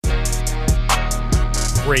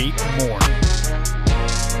great morning.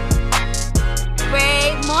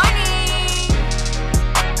 Great morning.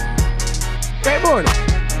 Great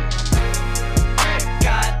morning.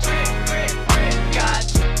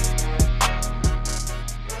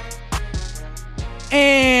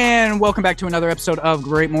 And welcome back to another episode of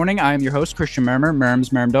Great Morning. I am your host, Christian Mermer,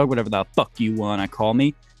 Mermdog, whatever the fuck you want to call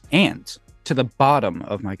me. And to the bottom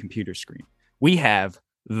of my computer screen, we have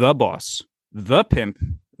the boss, the pimp,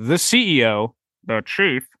 the CEO, the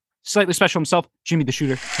chief, slightly special himself, Jimmy the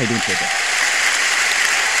Shooter. How you doing today?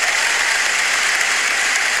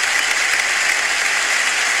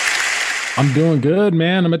 I'm doing good,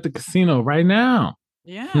 man. I'm at the casino right now.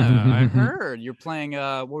 Yeah, I heard you're playing.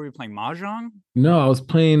 What were you playing? Mahjong? No, I was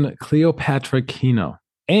playing Cleopatra Keno,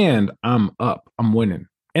 and I'm up. I'm winning.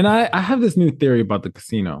 And I have this new theory about the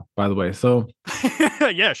casino, by the way. So,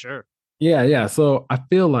 Yeah, sure. yeah. So I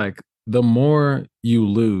feel like the more you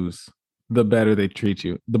lose, the better they treat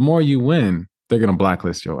you. The more you win, they're gonna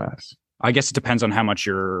blacklist your ass. I guess it depends on how much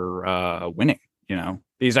you're winning. You know,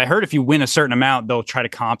 because I heard if you win a certain amount, they'll try to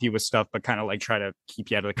comp you with stuff, but kind of like try to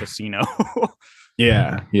keep you out of the casino.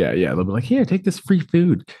 Yeah. They'll be like, here, take this free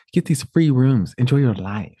food, get these free rooms, enjoy your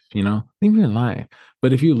life, live your life.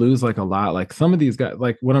 But if you lose like a lot, like some of these guys,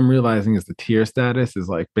 like what I'm realizing is the tier status is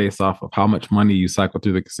like based off of how much money you cycle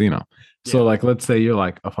through the casino. So Yeah. like, let's say you're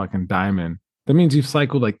like a fucking diamond. That means you've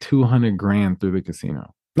cycled like 200 grand through the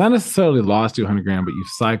casino. Not necessarily lost 200 grand, but you've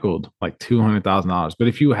cycled like $200,000. But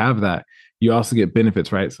if you have that, you also get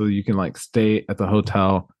benefits, right? So you can like stay at the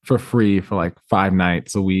hotel for free for like 5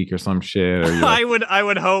 nights a week or some shit. Or I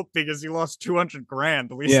would hope, because you lost 200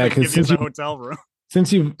 grand. At least Yeah, they 'cause give you since a you- hotel room.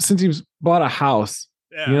 since you've bought a house,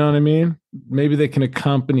 Yeah. you know what I mean? Maybe they can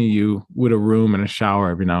accompany you with a room and a shower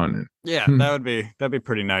every now and then. Yeah, that'd be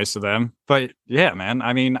pretty nice of them. But yeah, man.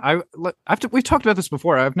 I mean, we've talked about this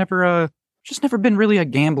before. I've never been really a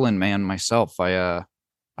gambling man myself. I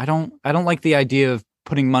don't like the idea of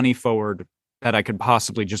putting money forward that I could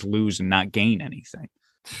possibly just lose and not gain anything.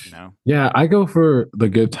 You know? Yeah, I go for the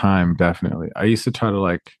good time, definitely. I used to try to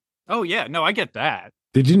like, Oh yeah, no, I get that.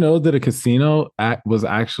 did you know that a casino was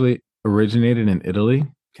actually originated in Italy?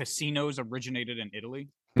 Casinos originated in Italy.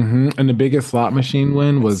 And the biggest slot machine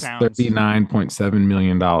win That was sounds- $39.7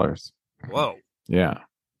 million. Whoa, Yeah.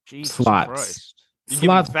 Jesus Slots. Christ! You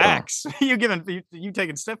Slots, giving bro. facts? You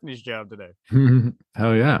taking Stephanie's job today?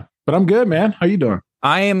 Hell yeah. But I'm good, man. How you doing?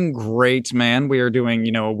 I am great, man. We are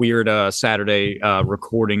doing, a weird Saturday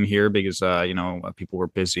recording here because, people were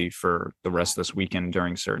busy for the rest of this weekend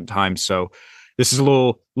during certain times. So this is a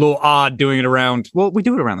little odd doing it around. Well, we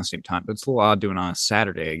do it around the same time, but it's a little odd doing it on a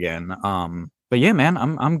Saturday again. But yeah, man,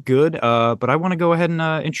 I'm good. But I want to go ahead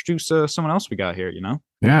and introduce someone else we got here.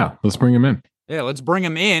 Yeah, let's bring him in. Yeah, let's bring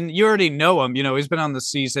him in. You already know him. He's been on the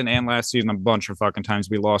season and last season a bunch of fucking times.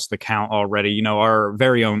 We lost the count already. Our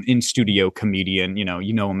very own in-studio comedian. You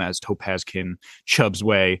know him as Topazkin, Chubb's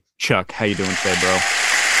Way. Chuck, how you doing today, bro?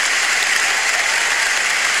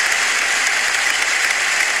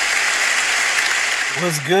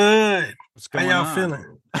 What's good? What's How going y'all on?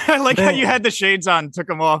 feeling? I like how Man. you had the shades on, took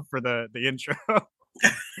them off for the intro.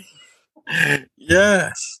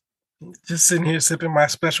 Yes. Just sitting here sipping my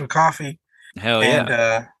special coffee. Hell And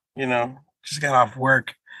just got off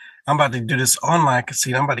work. I'm about to do this online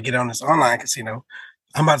casino. I'm about to get on this online casino.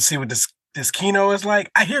 I'm about to see what this Keno is like.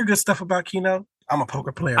 I hear good stuff about Keno. I'm a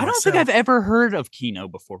poker player. I don't think I've ever heard of Keno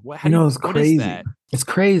before. What? It's what crazy. is that? It's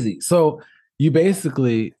crazy. So you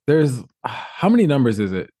basically, there's, how many numbers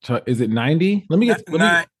is it? Is it 90? Let me get,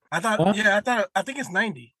 I Huh? think it's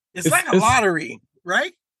 90. It's It's- like a it's- lottery,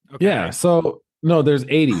 right? Okay. Yeah. So no, there's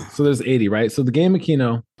 80. So there's 80, right? So the game of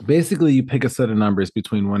Keno, basically you pick a set of numbers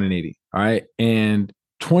between 1 and 80. All right. And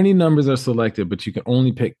 20 numbers are selected, but you can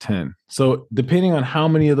only pick 10. So depending on how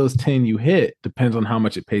many of those 10 you hit, depends on how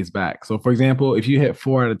much it pays back. So for example, if you hit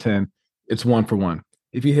 4 out of 10, it's 1 for 1.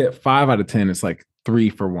 If you hit 5 out of 10, it's like 3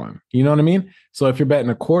 for 1. You know what I mean? So if you're betting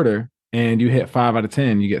a quarter and you hit 5 out of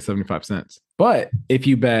 10, you get 75 cents. But if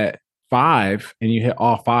you bet 5 and you hit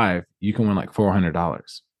all 5, you can win like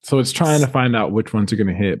 $400. So it's trying to find out which ones you're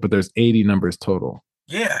going to hit, but there's 80 numbers total.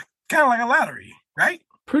 Yeah. Kind of like a lottery, right?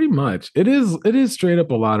 Pretty much. It is straight up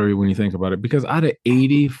a lottery when you think about it, because out of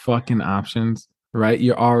 80 fucking options, right,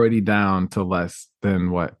 you're already down to less than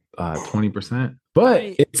 20%. But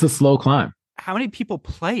Right. it's a slow climb. How many people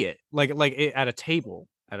play it? Like at a table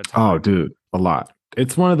at a time? Oh, dude, a lot.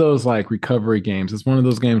 It's one of those like recovery games. It's one of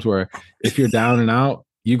those games where if you're down and out,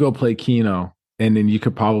 you go play Keno and then you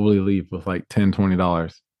could probably leave with like $10,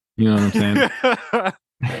 $20. You know what I'm saying?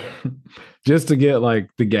 Just to get like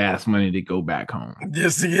the gas money to go back home.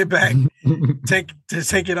 Just to get back, take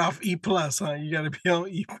it off E Plus, huh? You got to be on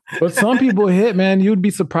E. But some people hit, man. You'd be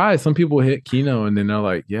surprised. Some people hit Keno and then they're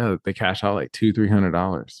like, yeah, they cash out like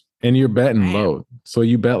 $200-300, and you're betting low. So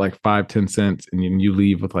you bet like 5-10 cents, and you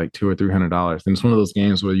leave with like $200 or $300. And it's one of those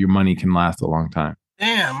games where your money can last a long time.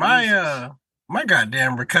 Damn, my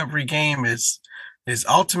goddamn recovery game is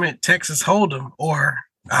Ultimate Texas Hold'em, or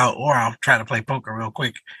I'll try to play poker real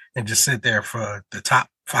quick and just sit there for the top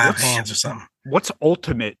 5 hands or something. What's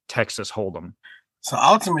Ultimate Texas Hold'em? So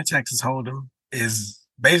Ultimate Texas Hold'em is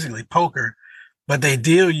basically poker, but they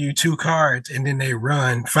deal you 2 cards and then they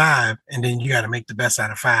run 5, and then you got to make the best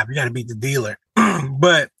out of 5. You got to beat the dealer.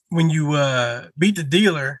 But when you beat the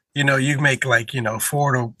dealer, you make like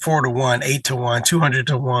 4-1, 8-1,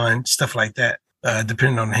 200-1, stuff like that,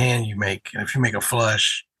 depending on the hand you make. And if you make a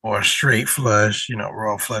flush or a straight flush,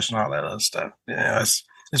 royal flush and all that other stuff,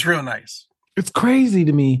 it's real nice. It's crazy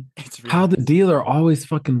to me how the dealer always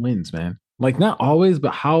fucking wins, man. Like, not always,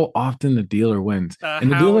 but how often the dealer wins.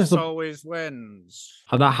 And the house always wins.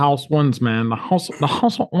 The house wins, man. The house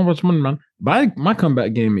always wins, man. By my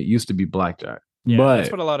comeback game, it used to be blackjack. Yeah, but that's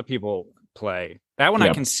what a lot of people play. That one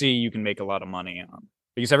I can see you can make a lot of money on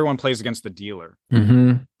because everyone plays against the dealer.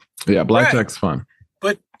 Mm-hmm. Yeah, blackjack's fun.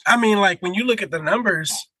 But I mean, like, when you look at the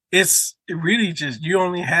numbers, it really just, you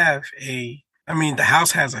only have the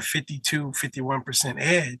house has a 51%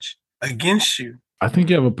 edge against you. I think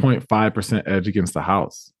you have a 0.5% edge against the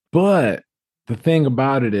house. But the thing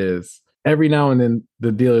about it is, every now and then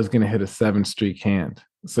the dealer is going to hit a 7-streak hand.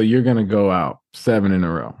 So you're going to go out 7 in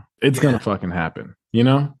a row. It's going to fucking happen.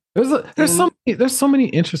 There's so many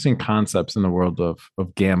interesting concepts in the world of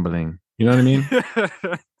gambling. You know what I mean?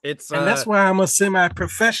 And that's why I'm a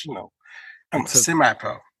semi-professional. I'm a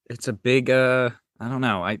semi-pro. It's a big I don't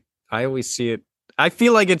know. I always see it. I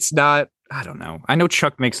feel like it's not, I don't know. I know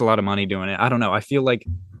Chuck makes a lot of money doing it. I don't know. I feel like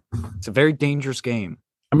it's a very dangerous game.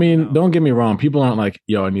 I mean, don't get me wrong. People aren't like,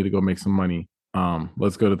 yo, I need to go make some money.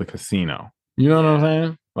 Let's go to the casino. You know what I'm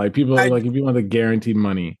saying? Like, people are like, if you want the guaranteed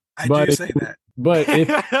money. I do say that. But if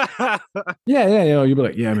you'd be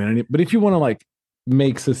like, yeah, man. But if you want to like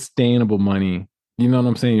make sustainable money, you know what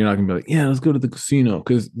I'm saying? You're not gonna be like, yeah, let's go to the casino,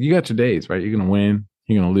 because you got your days, right? You're gonna win,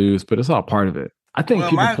 you're gonna lose, but it's all part of it. I think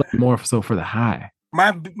people play more so for the high.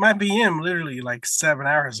 My BM literally like 7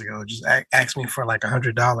 hours ago just asked me for like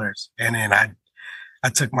 $100, and then I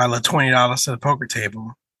took my little $20 to the poker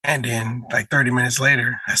table, and then like 30 minutes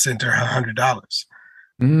later, I sent her $100.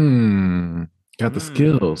 Got the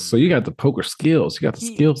skills. So you got the poker skills. You got the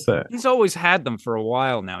skill set. He's always had them for a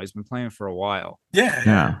while now. He's been playing for a while.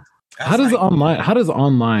 Yeah. How does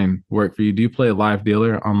online work for you? Do you play a live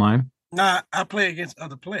dealer online? Nah, I play against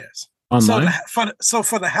other players. Online? So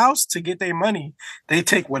for the house to get their money, they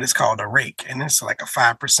take what is called a rake, and it's like a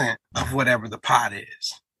 5% of whatever the pot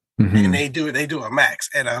is. Mm-hmm. And they do a max.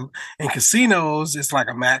 In casinos, it's like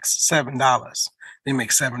a max $7. They make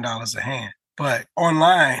 $7 a hand. But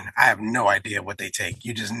online, I have no idea what they take.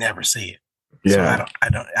 You just never see it. Yeah. So I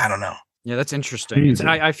don't know. Yeah, that's interesting.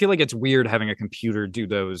 I feel like it's weird having a computer do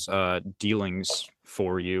those dealings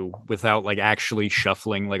for you without like actually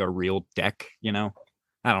shuffling like a real deck, I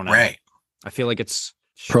don't know. Right. I feel like it's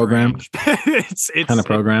programmed. it's kind of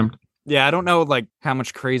programmed. Yeah, I don't know like how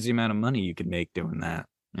much crazy amount of money you could make doing that,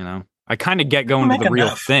 I kind of get going to the real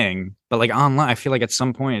thing, but like online, I feel like at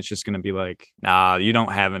some point it's just going to be like, nah, you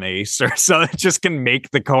don't have an ace, or so it just can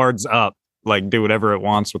make the cards up, like do whatever it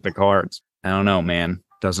wants with the cards. I don't know, man.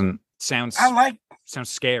 Sounds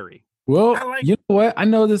scary. Well, you know what? I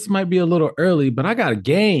know this might be a little early, but I got a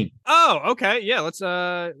game. Oh, okay. Yeah, let's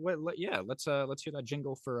hear that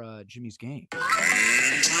jingle for Jimmy's game.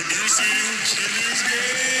 Introducing Jimmy's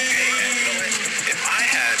game. If I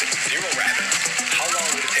had 0 rabbits, how long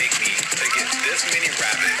would it take me to get this many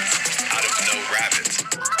rabbits out of no rabbits?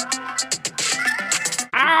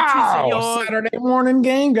 Ow! Saturday morning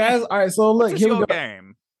game, guys. All right, so look, here we go.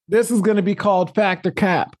 Game. This is going to be called Fact or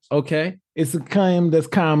Cap, okay? It's a game that's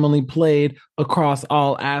commonly played across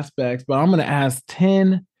all aspects, but I'm going to ask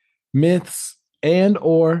 10 myths and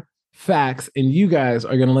or facts, and you guys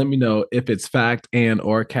are going to let me know if it's fact and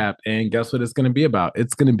or cap. And guess what it's going to be about?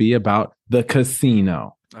 It's going to be about the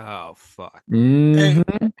casino. Oh, fuck.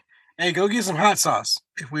 Mm-hmm. Hey, go get some hot sauce.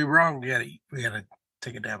 If we're wrong, we gotta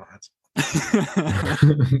take a dab of hot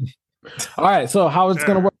sauce. All right, so how it's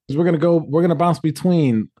going to work is we're going to bounce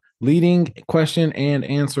between leading question and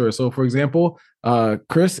answer. So for example,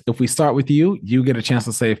 Chris, if we start with you, you get a chance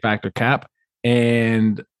to say fact or cap.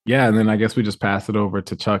 And yeah, and then I guess we just pass it over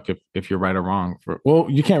to Chuck if you're right or wrong. Well,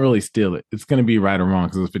 you can't really steal it. It's going to be right or wrong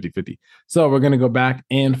because it's 50-50. So we're going to go back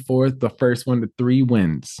and forth. The first one to 3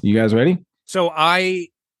 wins. You guys ready? So I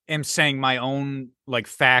am saying my own like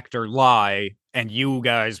fact or lie, and you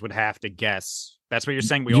guys would have to guess. That's what you're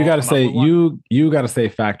saying. You got to say you got to say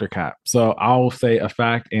fact or cap. So I'll say a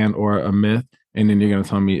fact and or a myth, and then you're going to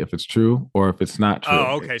tell me if it's true or if it's not true.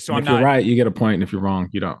 Oh, okay. So if you're right, you get a point, and if you're wrong,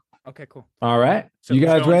 you don't. Okay, cool. All right. So you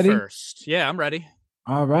guys ready? First? Yeah, I'm ready.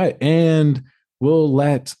 All right. And we'll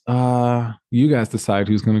let you guys decide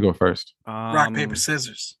who's going to go first. Rock, paper,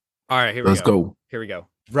 scissors. All right, here we go. Let's go. Here we go.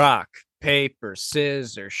 Rock, paper,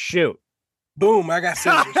 scissors, shoot. Boom, I got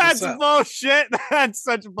scissors. That's bullshit. That's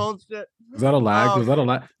such bullshit. Was that a lag? Was that a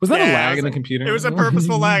lag? Was that a lag in the computer? It was a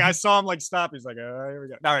purposeful lag. I saw him like stop. He's like, here we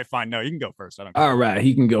go. All right, fine. No, you can go first. I don't care. All right,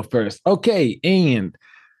 he can go first. Okay, and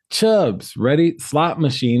Chubbs, ready? Slot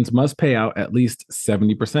machines must pay out at least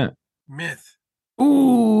 70%. Myth.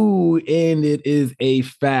 Ooh, and it is a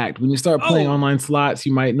fact. When you start playing online slots,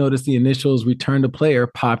 you might notice the initials return to player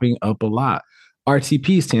popping up a lot.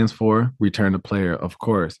 RTP stands for return to player, of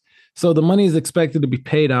course. So the money is expected to be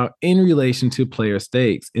paid out in relation to player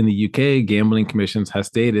stakes. In the UK, gambling commissions have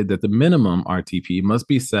stated that the minimum RTP must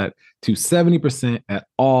be set to 70% at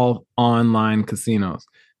all online casinos.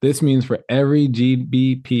 This means for every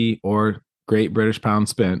GBP or Great British Pound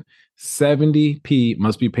spent, 70p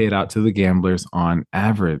must be paid out to the gamblers on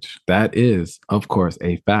average. That is, of course,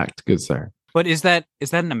 a fact, good sir. But is that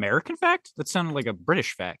an American fact? That sounded like a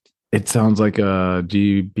British fact. It sounds like a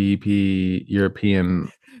GBP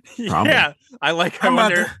European problem. Yeah, I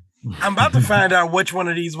wonder. I'm about to find out which one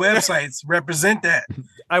of these websites represent that.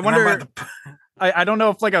 I wonder. I don't know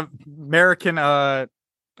if like American. I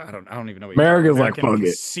don't even know. What America's like fuck it.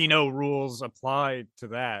 Casino rules apply to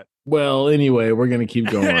that. Well, anyway, we're gonna keep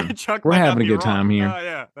going. We're having a good time here.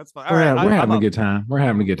 Yeah, that's fine. We're having a good time. We're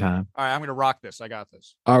having a good time. All right, I'm gonna rock this. I got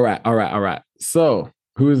this. All right. So,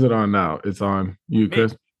 who is it on now? It's on you,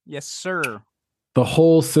 Chris. Yes, sir. The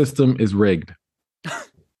whole system is rigged.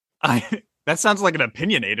 That sounds like an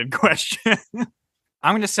opinionated question.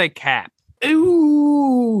 I'm gonna say cap.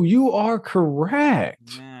 Ooh, you are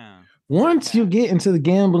correct. Yeah. Once you get into the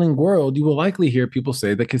gambling world, you will likely hear people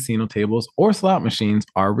say that casino tables or slot machines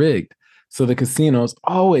are rigged. So the casinos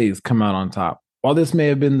always come out on top. While this may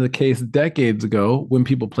have been the case decades ago when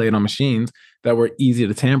people played on machines that were easy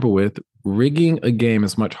to tamper with, rigging a game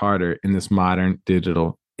is much harder in this modern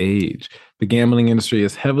digital age. The gambling industry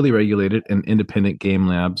is heavily regulated, and independent game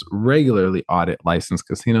labs regularly audit licensed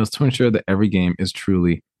casinos to ensure that every game is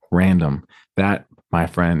truly random. That, my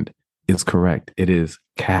friend, is correct. It is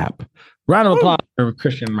cap. Round of applause for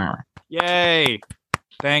Christian Maurer. Yay.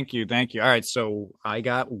 Thank you. All right, so I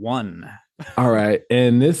got one. All right,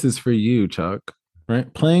 and this is for you, Chuck.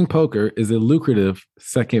 Right? Playing poker is a lucrative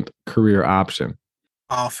second career option.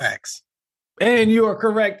 All facts. And you are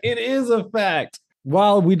correct. It is a fact.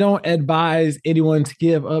 While we don't advise anyone to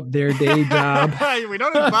give up their day job, we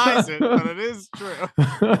don't advise it, but it is true.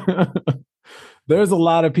 There's a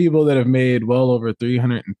lot of people that have made well over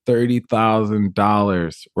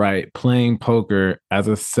 $330,000, right, playing poker as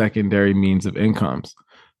a secondary means of incomes.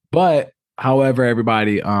 But however,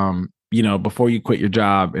 everybody, before you quit your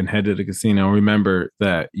job and head to the casino, remember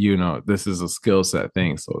that, this is a skill set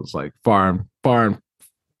thing. So it's like far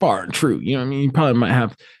and true. You know what I mean? You probably might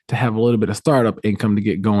have to have a little bit of startup income to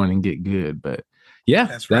get going and get good. But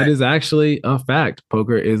yeah, that is actually a fact.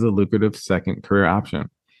 Poker is a lucrative second career option.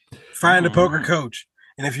 Find a poker coach.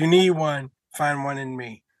 And if you need one, find one in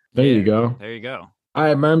me. There you go. There you go. All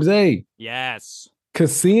right, Mermsy. Yes.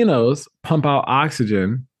 Casinos pump out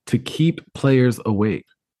oxygen to keep players awake.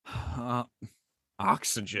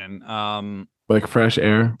 Oxygen. Like fresh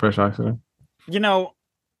air, fresh oxygen.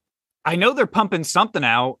 I know they're pumping something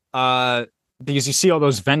out because you see all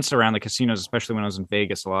those vents around the casinos, especially when I was in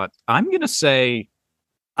Vegas a lot. I'm gonna say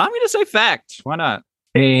fact. Why not?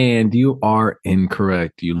 And you are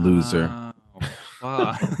incorrect, you loser.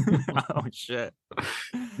 Oh shit.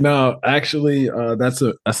 No, actually, that's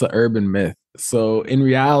an urban myth. So in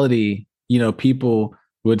reality, people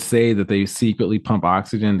would say that they secretly pump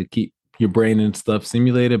oxygen to keep your brain and stuff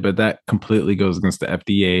simulated, but that completely goes against the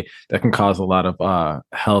FDA. That can cause a lot of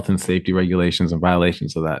health and safety regulations and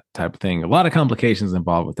violations of that type of thing. A lot of complications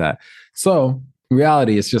involved with that. So in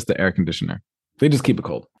reality, it's just the air conditioner. They just keep it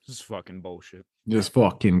cold. This is fucking bullshit. Just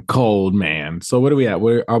fucking cold, man. So what are we at?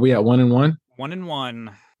 Are we at 1-1?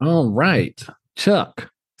 1-1. All right.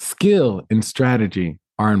 Chuck, skill and strategy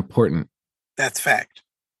are important. That's fact.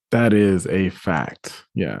 That is a fact.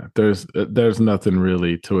 Yeah, there's nothing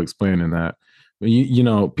really to explain in that. You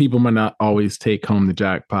know, people might not always take home the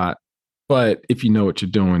jackpot, but if you know what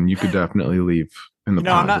you're doing, you could definitely leave in the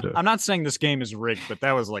No, positive. I'm not saying this game is rigged, but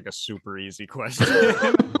that was like a super easy question.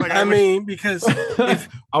 Like, I mean, because if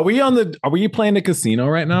Are we playing the casino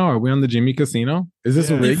right now? Are we on the Jimmy Casino? Is this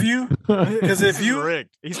Yeah. a rig? if you because this if is you rigged.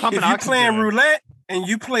 He's if pumping you oxygen. playing roulette and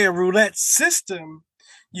you play a roulette system,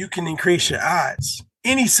 you can increase your odds.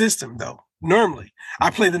 Any system though. Normally, I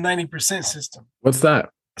play the 90% system. What's that?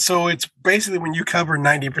 So it's basically when you cover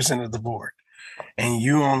 90% of the board and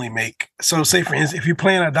you only make, so say for instance, if you're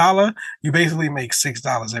playing $1, you basically make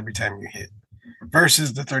 $6 every time you hit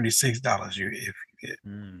versus the $36 you if you hit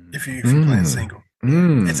if you're playing single.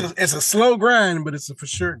 Mm. It's a slow grind, but it's a for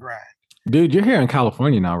sure grind. Dude, you're here in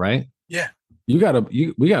California now, right? Yeah. We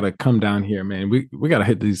gotta come down here, man. We gotta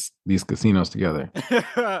hit these casinos together.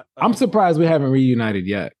 I'm surprised we haven't reunited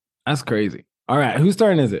yet. That's crazy. All right, whose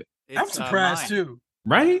turn is it? I'm surprised too.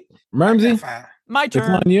 Right? I Murmsy, got 5. My it's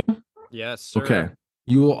turn. on you. Yes, sir. Okay.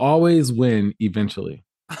 You will always win eventually.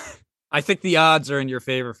 I think the odds are in your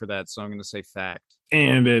favor for that, so I'm going to say fact.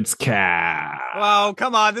 And it's Cap. Wow,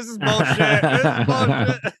 come on. This is bullshit. This is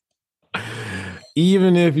bullshit.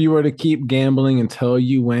 Even if you were to keep gambling until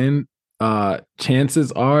you win,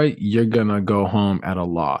 chances are you're gonna go home at a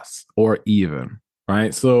loss or even,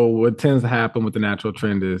 right? So what tends to happen with the natural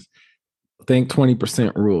trend is think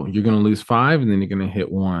 20% rule. You're gonna lose 5 and then you're gonna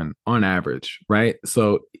hit 1 on average, right?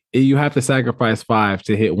 So you have to sacrifice 5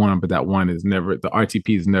 to hit 1, but that 1 is never, the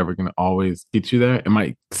RTP is never gonna always get you there. It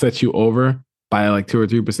might set you over by like 2 or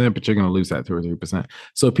 3%, but you're gonna lose that 2 or 3%.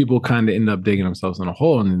 So people kind of end up digging themselves in a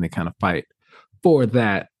hole and then they kind of fight for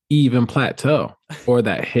that even plateau or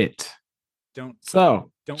that hit. Don't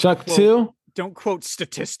Chuck quote, 2. Don't quote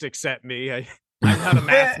statistics at me. I'm not a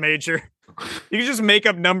math major. You can just make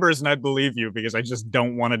up numbers and I'd believe you because I just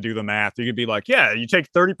don't want to do the math. You could be like, yeah, you take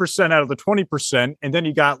 30% out of the 20% and then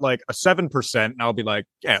you got like a 7%. And I'll be like,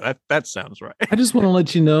 yeah, that sounds right. I just want to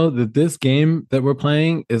let you know that this game that we're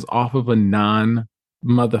playing is off of a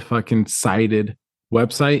non-motherfucking cited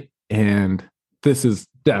website. And this is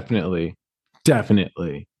definitely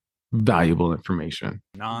valuable information.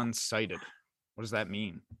 Non-cited. What does that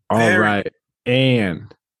mean? All Very. right.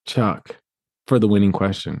 And Chuck, for the winning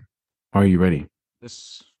question, are you ready?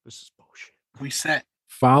 This is bullshit. We set.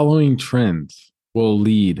 Following trends will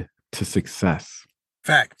lead to success.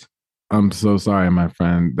 Fact. I'm so sorry, my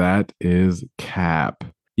friend. That is cap.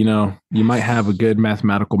 You know, you might have a good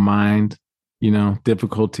mathematical mind. You know,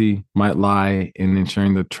 difficulty might lie in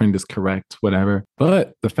ensuring the trend is correct, whatever.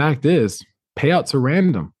 But the fact is, payouts are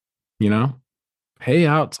random. You know,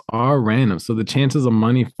 payouts are random. So the chances of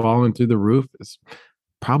money falling through the roof is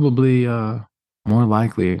probably more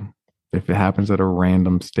likely if it happens at a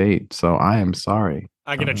random state. So I am sorry.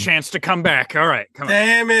 I get a chance to come back. All right, come on.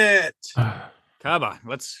 Damn it. Come on.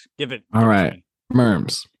 Let's give it. All give it to right. me.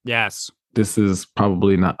 Merms, Yes. this is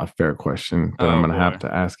probably not a fair question, but I'm Oh, going to have boy.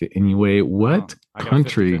 to ask it anyway. What Oh, I got a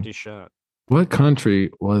country 50-50 shot. What country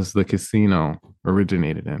was the casino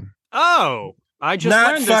originated in? Oh, I just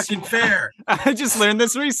Not learned fucking this. fair. I just learned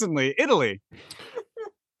this recently. Italy.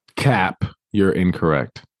 Cap, you're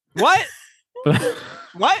incorrect. What?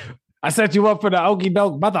 What? I set you up for the okie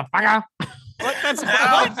doke, motherfucker. What? That's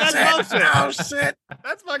bullshit. Oh shit.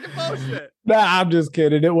 That's fucking bullshit. Nah, I'm just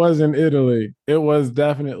kidding. It was in Italy. It was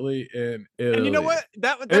definitely in Italy. And you know what?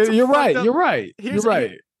 That's a You're fucked right. up- You're right. Here's- You're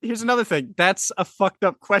right. Here's another thing. That's a fucked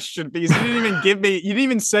up question because you didn't even give me. You didn't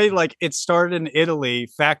even say like it started in Italy.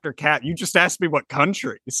 Fact or cat? You just asked me what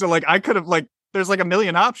country. So like I could have like. There's like a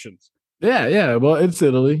million options. Yeah. Well, it's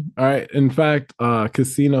Italy. All right. In fact,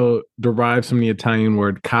 casino derives from the Italian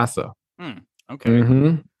word casa. Okay.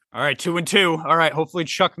 Mm-hmm. All right. 2-2. All right. Hopefully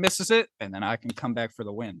Chuck misses it, and then I can come back for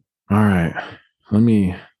the win. All right. Let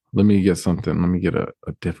me get something. Let me get a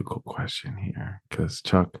difficult question here. Because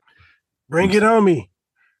Chuck, Bring it on me.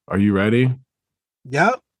 are you ready?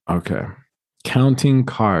 Yep. Okay. Counting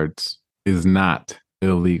cards is not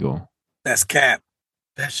illegal. That's cap.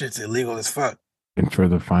 That shit's illegal as fuck. And for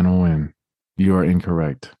the final win, you are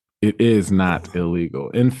incorrect. It is not illegal.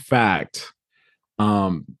 In fact,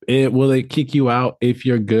 it kick you out if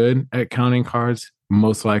you're good at counting cards,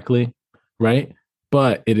 most likely, right?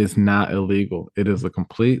 But it is not illegal. It is a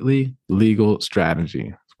completely legal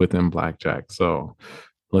strategy within blackjack. So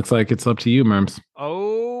looks like it's up to you, Merms.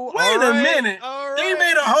 Oh, Wait all a right, minute. all They right.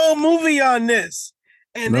 made a whole movie on this.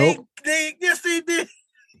 And Nope. they yes they did.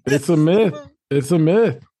 It's a myth. It's a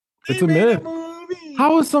myth. They It's a made myth. movie.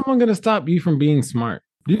 How is someone going to stop you from being smart?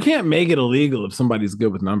 You can't make it illegal if somebody's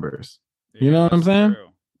good with numbers. You know what I'm that's saying? true.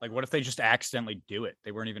 Like, what if they just accidentally do it?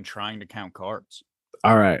 They weren't even trying to count cards.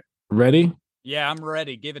 All right. Ready? Yeah, I'm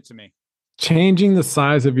ready. Give it to me. Changing the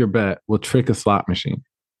size of your bet will trick a slot machine.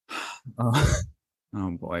 Oh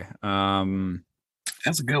boy.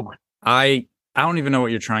 That's a good one. I don't even know what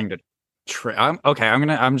you're trying to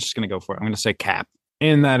I'm just gonna go for it. I'm gonna say cap.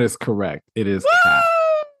 And that is correct. It is cap.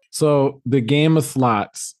 So the game of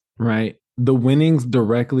slots, right? The winnings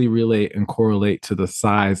directly relate and correlate to the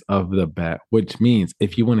size of the bet, which means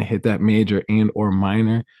if you want to hit that major and or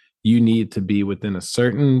minor, you need to be within a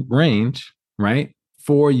certain range, right?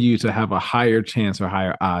 For you to have a higher chance or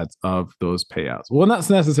higher odds of those payouts. Well, not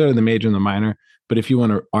necessarily the major and the minor, but if you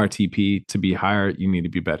want a RTP to be higher, you need to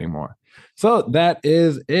be betting more. So that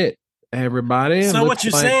is it, everybody. So what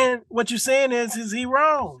you're saying is he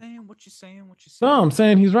wrong? What you saying? No, I'm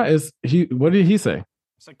saying he's right. What did he say?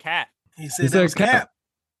 It's a cat. He said that was cap.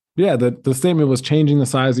 Yeah, the statement was changing the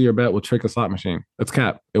size of your bet will trick a slot machine. It's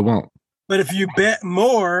cap. It won't. But if you bet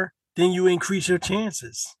more, then you increase your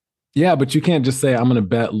chances. Yeah, but you can't just say I'm going to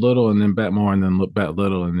bet little and then bet more and then bet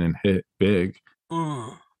little and then hit big.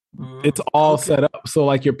 It's all set up. So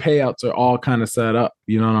like your payouts are all kind of set up.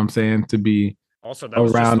 You know what I'm saying? To be also that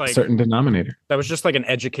was around just a certain denominator. That was just like an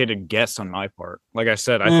educated guess on my part. Like I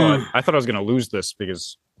said, I thought I was going to lose this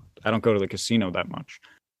because I don't go to the casino that much.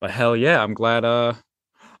 But hell yeah, I'm glad I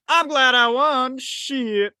won.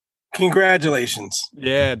 Shit. Congratulations.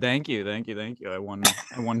 Yeah, thank you. I won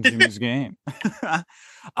Jimmy's game.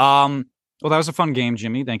 Well, that was a fun game,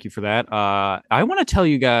 Jimmy. Thank you for that. I want to tell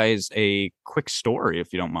you guys a quick story,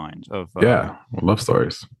 if you don't mind. I love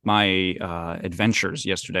stories. My adventures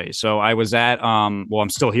yesterday. So I was at I'm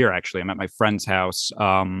still here actually. I'm at my friend's house.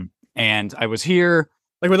 And I was here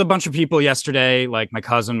like with a bunch of people yesterday, like my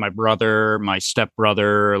cousin, my brother, my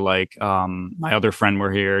stepbrother, like my other friend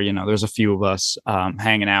were here. You know, there's a few of us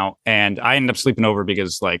hanging out, and I ended up sleeping over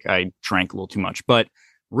because like I drank a little too much. But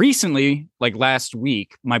recently, like last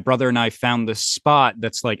week, my brother and I found this spot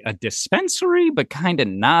that's like a dispensary, but kind of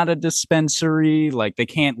not a dispensary. Like they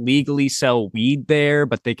can't legally sell weed there,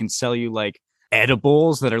 but they can sell you like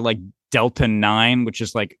edibles that are like Delta 9, which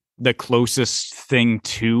is like the closest thing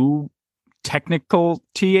to technical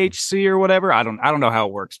THC or whatever. I don't know how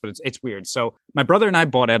it works, but it's weird. So my brother and I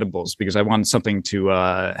bought edibles because I wanted something to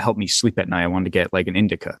help me sleep at night. I wanted to get like an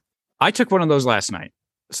indica. I took one of those last night.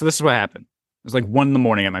 So this is what happened. It was like 1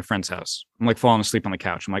 a.m. at my friend's house. I'm like falling asleep on the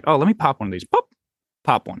couch. I'm like, oh, let me pop one of these.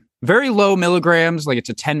 Pop one. Very low milligrams. Like it's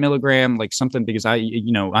a 10 milligram, like something, because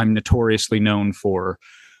I'm notoriously known for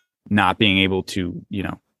not being able to,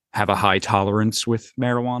 have a high tolerance with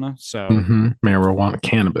marijuana. So marijuana,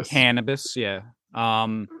 cannabis. Yeah.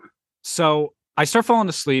 So I start falling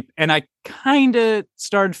asleep and I kind of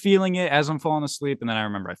started feeling it as I'm falling asleep. And then I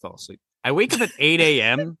remember I fell asleep. I wake up at 8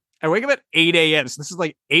 a.m. So this is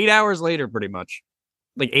like 8 hours later, pretty much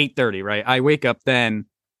like 8:30. Right. I wake up then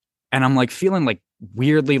and I'm like feeling like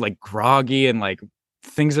weirdly like groggy and like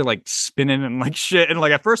things are like spinning and like shit. And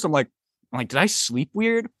like at first I'm like, did I sleep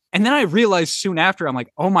weird? And then I realized soon after, I'm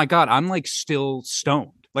like, oh my God, I'm like still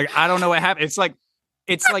stoned. Like, I don't know what happened. It's like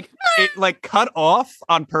it like cut off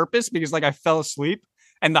on purpose because like I fell asleep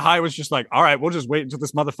and the high was just like, all right, we'll just wait until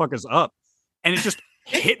this motherfucker's up. And it just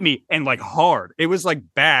hit me and like hard. It was like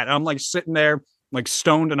bad. I'm like sitting there like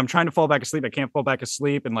stoned and I'm trying to fall back asleep. I can't fall back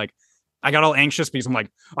asleep. And like, I got all anxious because I'm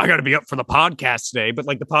like, I got to be up for the podcast today. But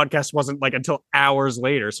like the podcast wasn't like until hours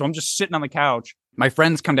later. So I'm just sitting on the couch. My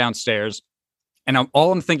friends come downstairs. And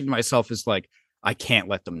all I'm thinking to myself is like, I can't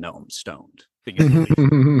let them know I'm stoned because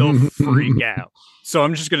they'll freak out. So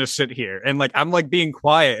I'm just going to sit here and like, I'm like being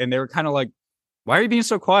quiet. And they were kind of like, why are you being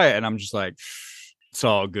so quiet? And I'm just like, it's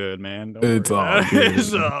all good, man. It's all good.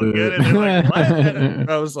 It's all good. And they're like, what?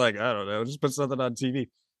 I was like, I don't know. Just put something on TV.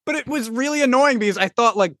 But it was really annoying because I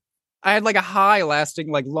thought like I had like a high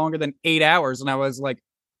lasting like longer than 8 hours. And I was like,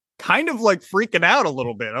 kind of like freaking out a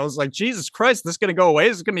little bit. I was like, Jesus Christ, this is going to go away.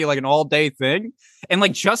 This is going to be like an all day thing. And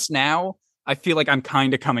like just now, I feel like I'm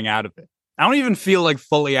kind of coming out of it. I don't even feel like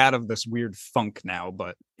fully out of this weird funk now,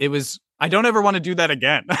 but I don't ever want to do that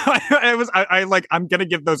again. I'm going to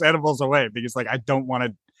give those edibles away because like, I don't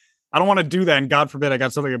want to do that. And God forbid I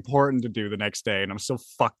got something important to do the next day and I'm so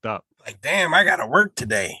fucked up. Like, damn, I got to work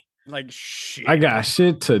today. Like, shit. I got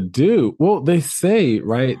shit to do. Well, they say,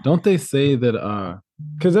 right? Don't they say that,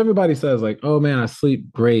 because everybody says like, oh man, I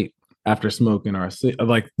sleep great after smoking, or I sleep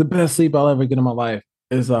like the best sleep I'll ever get in my life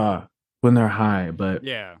is when they're high. But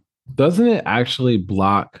yeah, doesn't it actually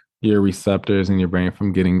block your receptors in your brain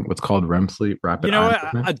from getting what's called REM sleep, rapid eye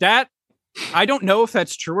movement? That I don't know if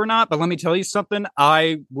that's true or not, but let me tell you something.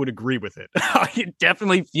 I would agree with it. It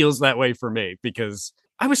definitely feels that way for me because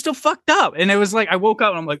I was still fucked up. And it was like, I woke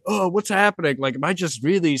up and I'm like, oh, what's happening? Like, am I just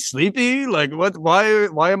really sleepy? Like,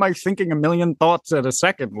 why am I thinking a million thoughts at a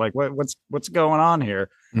second? Like, what's going on here?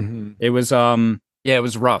 Mhm. It was, yeah, it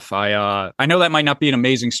was rough. I know that might not be an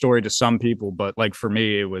amazing story to some people, but like for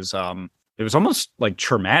me, it was almost like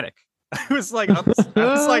traumatic. I was like, I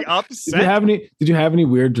was like upset. Did you have any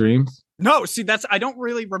weird dreams? No, see, I don't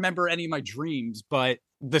really remember any of my dreams, but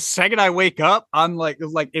the second I wake up, I'm like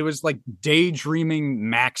it was like daydreaming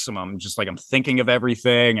maximum. Just like I'm thinking of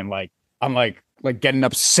everything, and like I'm like getting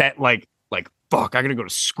upset, like fuck, I gotta go to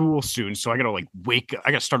school soon, so I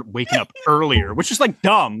gotta start waking up earlier, which is like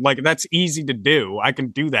dumb. Like that's easy to do. I can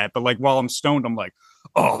do that, but like while I'm stoned, I'm like,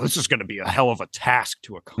 oh, this is gonna be a hell of a task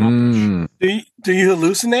to accomplish. Mm. Do you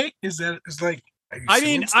hallucinate? It's like. I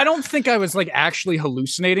mean, I don't think I was like actually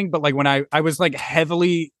hallucinating, but like when I was like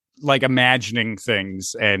heavily like imagining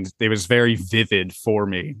things, and it was very vivid for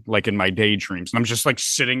me, like in my daydreams. And I'm just like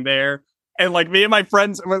sitting there, and like me and my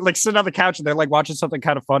friends were like sitting on the couch, and they're like watching something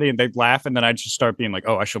kind of funny, and they'd laugh, and then I'd just start being like,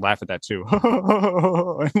 oh, I should laugh at that too.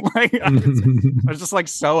 And like I was just like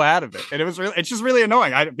so out of it, and it's just really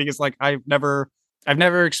annoying. Because like I've never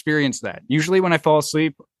experienced that. Usually when I fall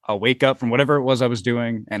asleep, I'll wake up from whatever it was I was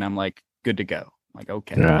doing, and I'm like good to go. Like,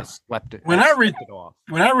 okay, Yeah. I slept it. When I I slept it off.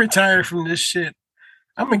 When I retire from this shit,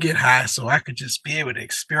 I'm gonna get high so I could just be able to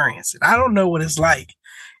experience it. I don't know what it's like,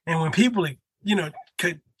 and when people,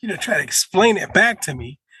 could try to explain it back to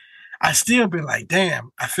me, I still be like, damn,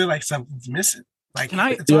 I feel like something's missing. Like, Can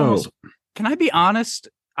I- it's almost Can I be honest?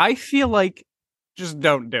 I feel like just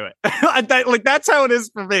don't do it. Like that's how it is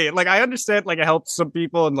for me. Like I understand, like it helps some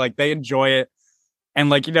people, and like they enjoy it, and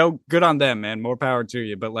like good on them, man. More power to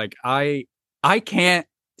you. But like I can't.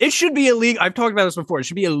 It should be illegal. I've talked about this before. It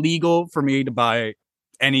should be illegal for me to buy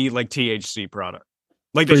any like THC product.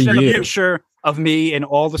 Like there should have a picture of me in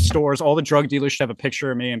all the stores. All the drug dealers should have a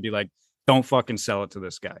picture of me and be like, "Don't fucking sell it to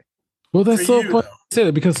this guy." Well, that's For so you, funny though. to say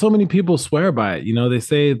that, because so many people swear by it. They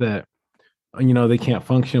say that they can't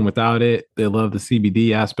function without it. They love the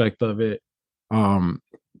CBD aspect of it.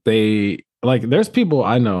 They like there's people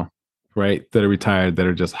I know, right, that are retired that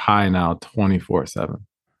are just high now 24/7.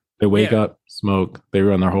 They wake up, smoke, they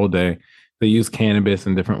run their whole day. They use cannabis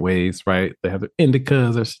in different ways, right? They have their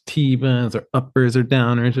indicas or sativas or uppers or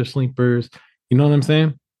downers or sleepers. You know what I'm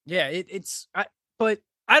saying? Yeah, but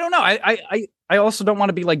I don't know. I also don't want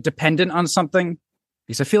to be like dependent on something,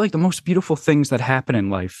 because I feel like the most beautiful things that happen in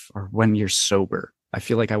life are when you're sober. I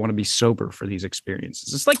feel like I want to be sober for these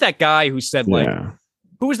experiences. It's like that guy who said like,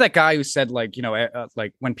 who was that guy who said like,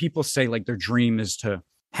 like when people say like their dream is to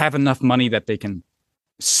have enough money that they can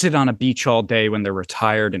sit on a beach all day when they're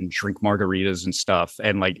retired and drink margaritas and stuff.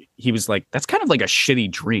 And like, he was like, that's kind of like a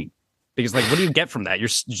shitty dream, because like, what do you get from that? You're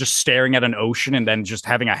just staring at an ocean and then just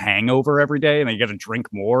having a hangover every day, and then you got to drink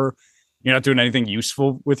more. You're not doing anything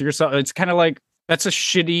useful with yourself. It's kind of like, that's a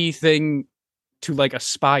shitty thing to like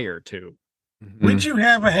aspire to. Would you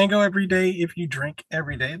have a hangover every day if you drink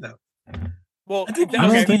every day, though? Well, I think you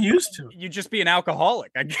okay, just get used to it. you'd just be an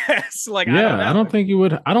alcoholic, I guess. Like, Yeah, I don't know. think you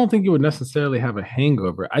would. I don't think you would necessarily have a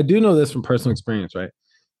hangover. I do know this from personal experience, right?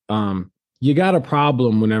 You got a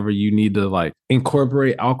problem whenever you need to like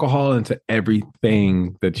incorporate alcohol into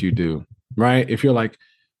everything that you do, right? If you're like,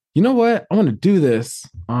 you know what, I want to do this.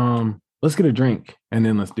 Let's get a drink and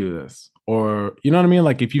then let's do this. Or you know what I mean?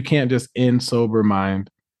 Like if you can't just in sober mind,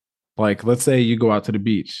 like let's say you go out to the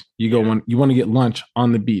beach, you want to get lunch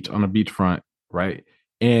on the beach, on a beachfront, right?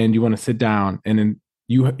 And you want to sit down, and then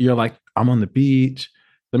you're like, I'm on the beach,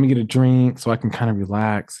 let me get a drink so I can kind of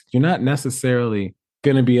relax. You're not necessarily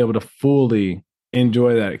going to be able to fully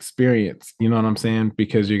enjoy that experience. You know what I'm saying?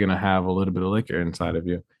 Because you're going to have a little bit of liquor inside of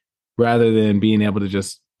you, rather than being able to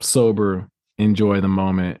just sober, enjoy the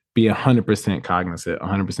moment, be 100% cognizant,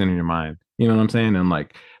 100% in your mind. You know what I'm saying? And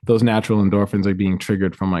like those natural endorphins are being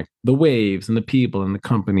triggered from like the waves and the people and the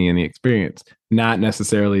company and the experience, not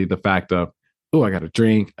necessarily the fact of, oh, I got a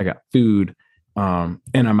drink, I got food, and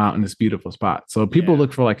I'm out in this beautiful spot. So people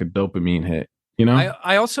look for like a dopamine hit, you know?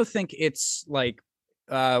 I also think it's like,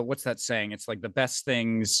 what's that saying? It's like the best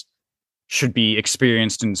things should be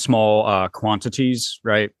experienced in small quantities,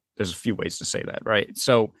 right? There's a few ways to say that, right?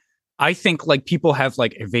 So I think like people have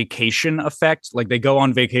like a vacation effect. Like they go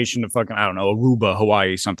on vacation to fucking, I don't know, Aruba,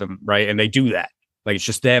 Hawaii, something, right? And they do that. Like it's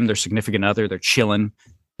just them, their significant other, they're chilling.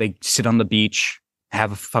 They sit on the beach,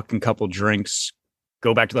 have a fucking couple drinks,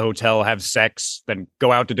 go back to the hotel, have sex, then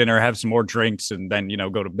go out to dinner, have some more drinks, and then,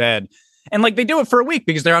 go to bed. And like they do it for a week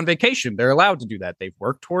because they're on vacation. They're allowed to do that. They've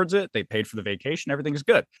worked towards it. They paid for the vacation. Everything's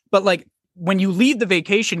good. But like when you leave the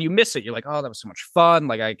vacation, you miss it. You're like, oh, that was so much fun.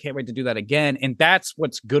 Like, I can't wait to do that again. And that's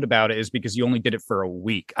what's good about it, is because you only did it for a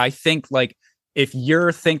week. I think like if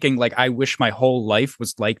you're thinking like, I wish my whole life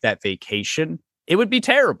was like that vacation, it would be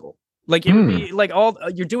terrible. Like it would be like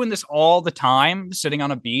you're doing this all the time, sitting on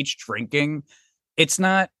a beach, drinking. It's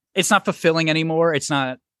not fulfilling anymore. It's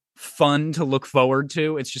not fun to look forward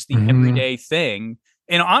to. It's just the everyday thing.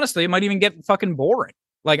 And honestly, it might even get fucking boring.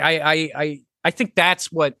 Like I think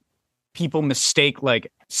that's what people mistake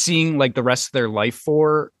like seeing like the rest of their life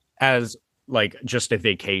for, as like just a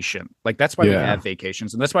vacation. Like that's why we have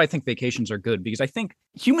vacations. And that's why I think vacations are good, because I think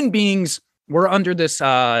human beings, we're under this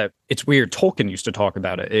it's weird. Tolkien used to talk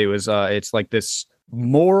about it. It was it's like this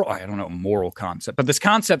moral concept, but this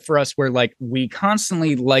concept for us where like we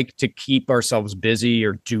constantly like to keep ourselves busy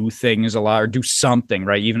or do things a lot or do something,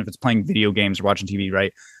 right? Even if it's playing video games or watching TV,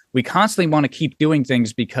 right? We constantly want to keep doing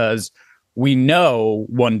things because we know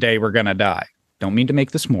one day we're going to die. Don't mean to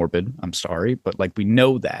make this morbid. I'm sorry. But like, we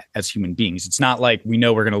know that as human beings, it's not like we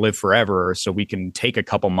know we're going to live forever, so we can take a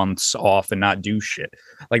couple months off and not do shit.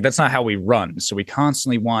 Like, that's not how we run. So we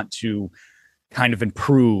constantly want to kind of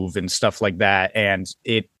improve and stuff like that. And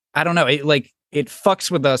I don't know, it fucks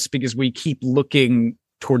with us because we keep looking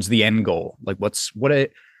towards the end goal. Like, what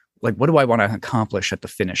do I want to accomplish at the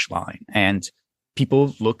finish line? And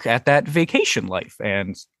people look at that vacation life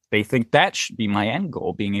and they think that should be my end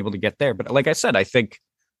goal, being able to get there. But like I said, I think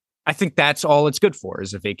that's all it's good for,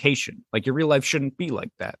 is a vacation. Like, your real life shouldn't be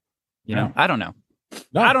like that. You know, I don't know.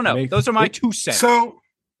 No, I don't know. Those are my 2 cents. So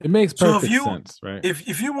it makes perfect sense, right?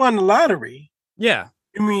 If you won the lottery, yeah.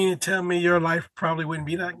 You mean to tell me your life probably wouldn't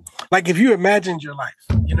be like if you imagined your life,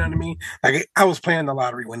 you know what I mean? Like, I was playing the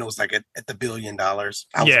lottery when it was like at the $1 billion. I was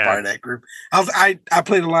a part of that group. I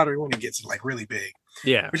played the lottery when it gets like really big.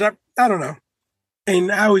 Yeah. Which I don't know.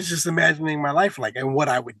 And I was just imagining my life like, and what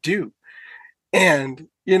I would do. And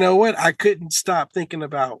you know what? I couldn't stop thinking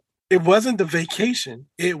about, it wasn't the vacation.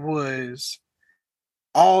 It was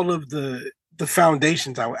all of the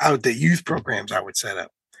foundations the youth programs I would set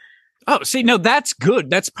up. Oh, see, no, that's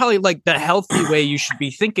good. That's probably like the healthy way you should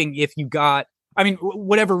be thinking. If you got, I mean,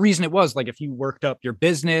 whatever reason it was, like if you worked up your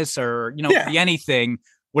business or, you know, be anything,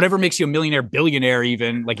 whatever makes you a millionaire, billionaire,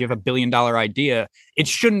 even like you have $1 billion idea, it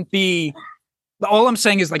shouldn't be. All I'm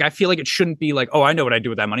saying is, like, I feel like it shouldn't be like, oh, I know what I'd do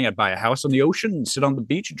with that money. I'd buy a house on the ocean and sit on the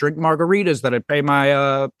beach and drink margaritas that I'd pay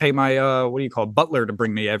my what do you call it, butler to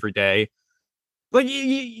bring me every day. Like,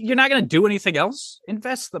 you're not going to do anything else.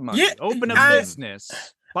 Invest the money. Yeah, open a business.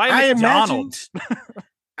 Buy a McDonald's.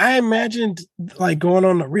 I imagined like going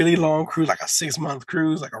on a really long cruise, like a 6-month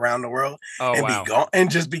cruise, like around the world, and be gone and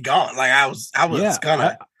just be gone. Like I was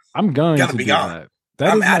gonna. I'm going to be gone.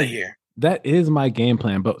 I'm out of here. That is my game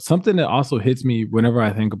plan. But something that also hits me whenever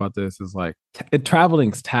I think about this is like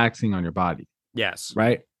traveling's taxing on your body. Yes.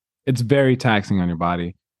 Right. It's very taxing on your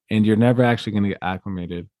body, and you're never actually going to get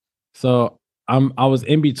acclimated. So I was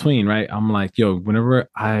in between, right? I'm like, yo, whenever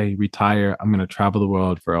I retire, I'm going to travel the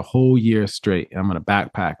world for a whole year straight. I'm going to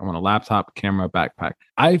backpack. I want a laptop, camera, backpack.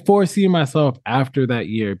 I foresee myself after that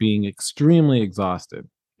year being extremely exhausted.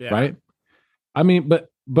 Yeah. Right. I mean,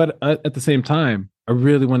 but at the same time, I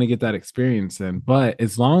really want to get that experience in. But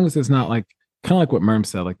as long as it's not like, kind of like what Merm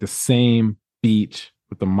said, like the same beach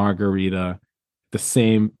with the margarita, the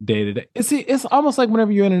same day to day. It's almost like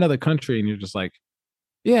whenever you're in another country and you're just like,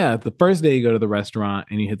 yeah, the first day you go to the restaurant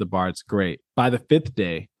and you hit the bar, it's great. By the 5th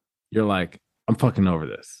day, you're like, I'm fucking over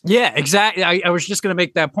this. Yeah, exactly. I was just going to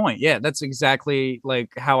make that point. Yeah, that's exactly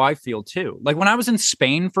like how I feel too. Like when I was in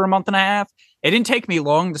Spain for a month and a half, it didn't take me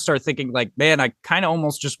long to start thinking like, man, I kind of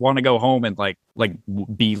almost just want to go home and like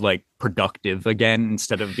be like productive again,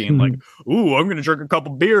 instead of being like, ooh, I'm going to drink a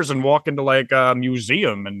couple beers and walk into like a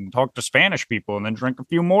museum and talk to Spanish people and then drink a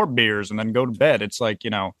few more beers and then go to bed. It's like,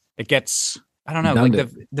 you know, it gets, I don't know, like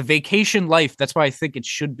the vacation life. That's why I think it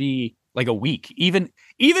should be like a week. Even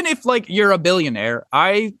if like you're a billionaire,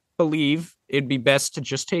 I believe it'd be best to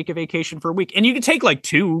just take a vacation for a week. And you can take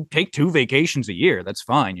two vacations a year. That's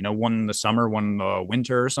fine. You know, one in the summer, one in the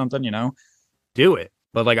winter or something, you know, do it.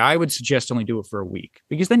 But like, I would suggest only do it for a week,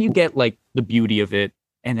 because then you get like the beauty of it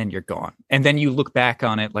and then you're gone. And then you look back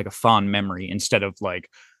on it like a fond memory, instead of like,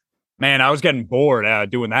 man, I was getting bored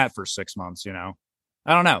doing that for 6 months, you know?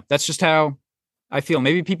 I don't know. That's just how I feel.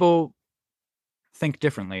 Maybe people think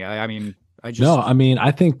differently.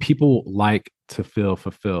 I think people like to feel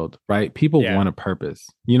fulfilled, right? People want a purpose,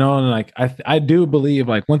 you know? And like, I do believe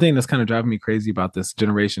like one thing that's kind of driving me crazy about this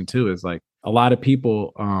generation too, is like a lot of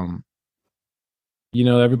people, you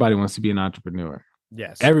know, everybody wants to be an entrepreneur.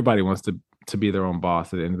 Yes. Everybody wants to to be their own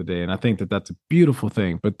boss at the end of the day. And I think that that's a beautiful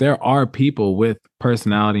thing. But there are people with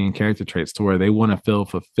personality and character traits to where they want to feel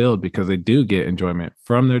fulfilled because they do get enjoyment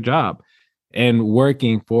from their job and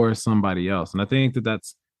working for somebody else. And I think that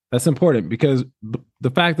that's important because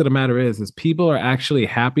the fact of the matter is people are actually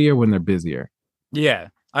happier when they're busier. Yeah,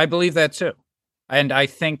 I believe that too. And I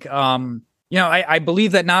think, I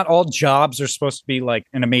believe that not all jobs are supposed to be like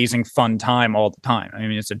an amazing fun time all the time. I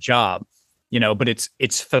mean, it's a job, but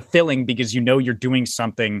it's fulfilling because you're doing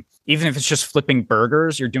something, even if it's just flipping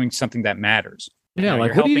burgers, you're doing something that matters. Yeah,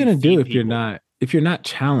 like what are you going to do if you're not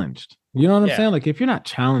challenged? You know what I'm saying? Like if you're not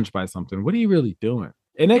challenged by something, what are you really doing?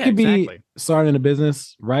 And it could be starting a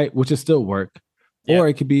business, right? Which is still work, or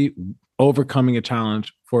it could be overcoming a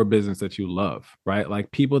challenge for a business that you love, right?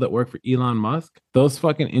 Like people that work for Elon Musk, those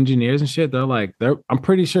fucking engineers and shit, I'm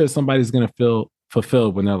pretty sure somebody's going to feel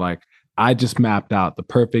fulfilled when they're like, I just mapped out the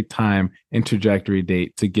perfect time and trajectory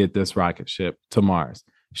date to get this rocket ship to Mars.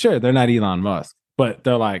 Sure, they're not Elon Musk, but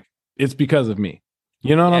they're like, it's because of me.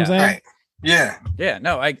 You know what I'm saying? Right. Yeah. Yeah,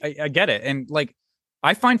 no, I get it. And like,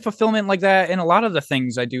 I find fulfillment like that in a lot of the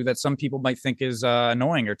things I do that some people might think is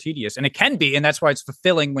annoying or tedious. And it can be. And that's why it's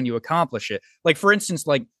fulfilling when you accomplish it. Like, for instance,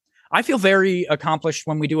 like I feel very accomplished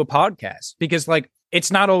when we do a podcast because like it's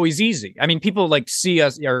not always easy. I mean, people like see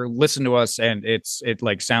us or listen to us and it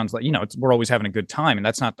like sounds like, we're always having a good time. And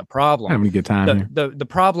that's not the problem. Having a good time. The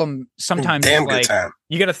problem sometimes Damn is like, good time.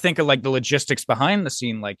 you got to think of like the logistics behind the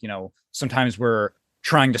scene. Like, sometimes we're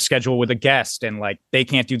trying to schedule with a guest and like they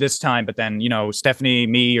can't do this time, but then Stephanie,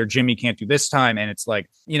 me, or Jimmy can't do this time, and it's like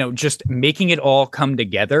just making it all come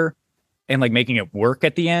together and like making it work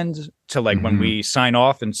at the end to like when we sign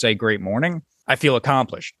off and say great morning, I feel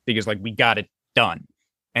accomplished because like we got it done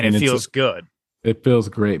and it feels good. It feels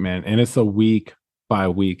great, man, and it's a week by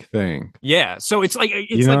week thing. Yeah, so it's like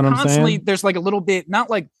constantly there's like a little bit, not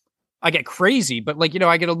like I get crazy, but like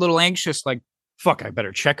I get a little anxious, like fuck, I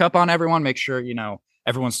better check up on everyone, make sure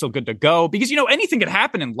everyone's still good to go because anything could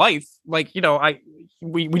happen in life. Like we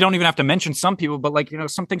don't even have to mention some people, but like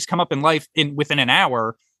some things come up in life within an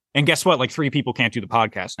hour, and guess what? Like 3 people can't do the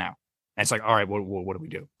podcast now. And it's like, all right, what do we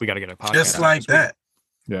do? We got to get a podcast. Just like that.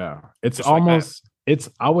 Yeah, it's almost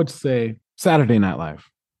I would say Saturday Night Live,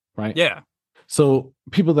 right? Yeah. So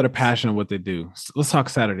people that are passionate what they do. Let's talk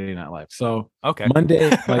Saturday Night Live. So okay, Monday,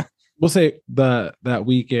 like we'll say that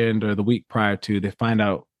weekend or the week prior to, they find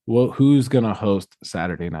out who's going to host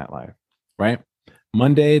Saturday Night Live, right?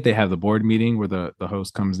 Monday, they have the board meeting where the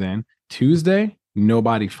host comes in. Tuesday,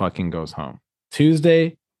 nobody fucking goes home.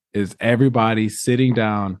 Tuesday is everybody sitting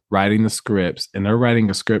down, writing the scripts, and they're writing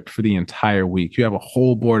a script for the entire week. You have a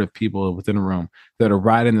whole board of people within a room that are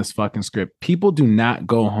writing this fucking script. People do not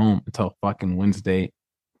go home until fucking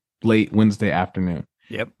late Wednesday afternoon.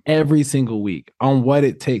 Yep. Every single week on what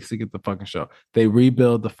it takes to get the fucking show. They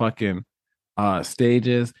rebuild the fucking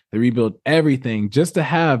stages, they rebuild everything just to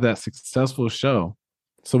have that successful show.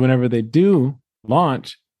 So whenever they do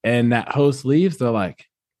launch and that host leaves, they're like,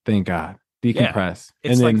 thank God, decompress.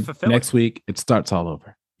 It's and then like fulfilling. Next week it starts all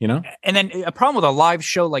over, And then a problem with a live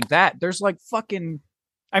show like that, there's like fucking,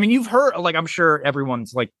 I mean, you've heard, like, I'm sure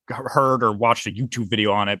everyone's like heard or watched a YouTube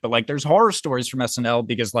video on it, but like there's horror stories from SNL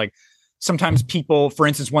because like sometimes people, for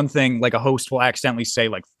instance, one thing, like a host will accidentally say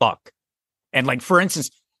like fuck. And like, for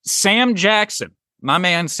instance, Sam Jackson, my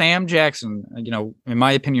man, Sam Jackson, in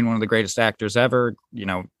my opinion, one of the greatest actors ever,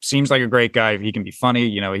 seems like a great guy. He can be funny.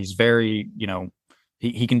 He's very,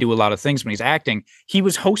 he can do a lot of things when he's acting. He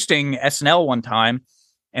was hosting SNL one time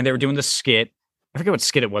and they were doing the skit. I forget what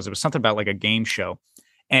skit it was. It was something about like a game show.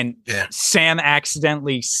 And Sam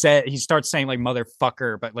accidentally he starts saying like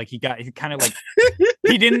motherfucker, but like he kind of like,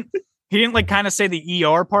 he didn't like kind of say the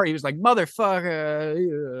ER part. He was like,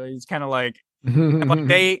 motherfucker. He's kind of like, but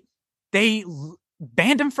they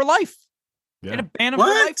banned him for life. Yeah. They had to ban him for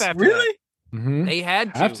life after that. Mm-hmm. They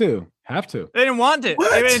had to. Have to. They didn't want it.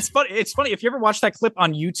 I mean, it's funny if you ever watch that clip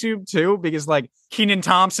on YouTube too, because like Kenan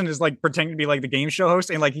Thompson is like pretending to be like the game show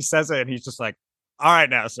host, and like he says it, and he's just like, "All right,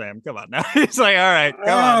 now, Sam, come on now." He's like, "All right, come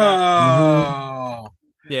on now."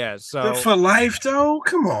 Yeah. So but for life, though,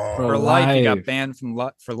 come on. For life, you got banned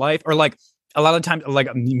for life, or like. A lot of times,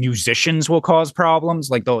 like musicians will cause problems.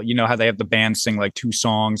 Like they'll, how they have the band sing like 2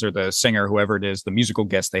 songs, or the singer, whoever it is, the musical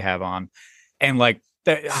guest they have on, and like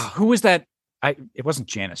who was that? It wasn't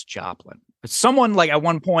Janis Joplin, but someone like at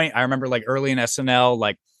one point I remember like early in SNL,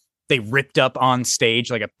 like they ripped up on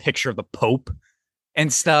stage like a picture of the Pope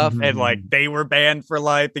and stuff, and like they were banned for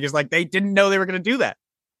life because like they didn't know they were going to do that.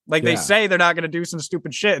 Like they say they're not going to do some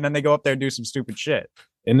stupid shit, and then they go up there and do some stupid shit.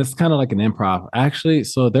 And it's kind of like an improv. Actually,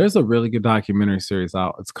 so there's a really good documentary series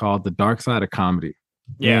out. It's called The Dark Side of Comedy.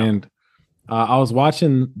 Yeah. And I was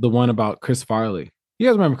watching the one about Chris Farley. You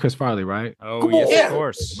guys remember Chris Farley, right? Oh, yes, Yeah. of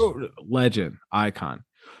course. Legend, icon.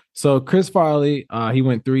 So Chris Farley, he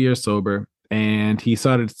went 3 years sober, and he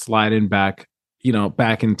started sliding back,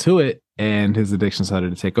 back into it, and his addiction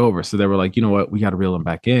started to take over. So they were like, you know what, we got to reel him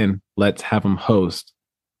back in. Let's have him host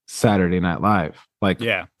Saturday Night Live. Like,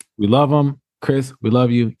 Yeah. we love him, Chris. We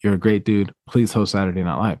love you. You're a great dude. Please host Saturday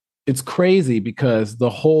Night Live. It's crazy because the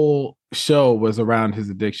whole show was around his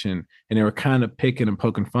addiction, and they were kind of picking and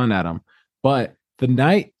poking fun at him. But the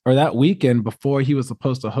night or that weekend before he was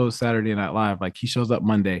supposed to host Saturday Night Live, like, he shows up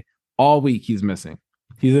Monday. All week he's missing.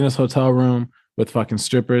 He's in his hotel room with fucking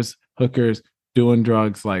strippers, hookers, doing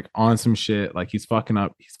drugs, like on some shit. Like, he's fucking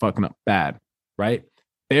up. He's fucking up bad, right?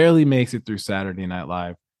 Barely makes it through Saturday Night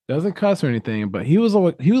Live. Doesn't cuss or anything, but he was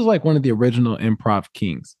like one of the original improv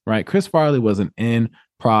kings, right? Chris Farley was an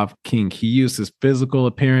improv king. He used his physical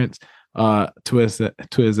appearance to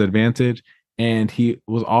his advantage, and he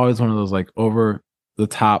was always one of those like over the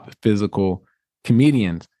top physical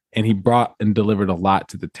comedians, and he brought and delivered a lot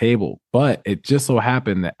to the table. But it just so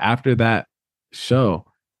happened that after that show,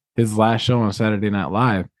 his last show on Saturday Night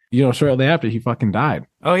Live, shortly after, he fucking died.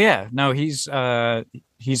 Oh yeah, no, he's one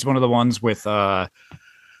of the ones with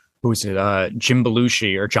who is it? Jim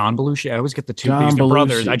Belushi or John Belushi? I always get the two. John These two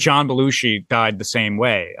brothers. Belushi. John Belushi died the same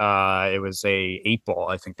way. It was a 8-ball,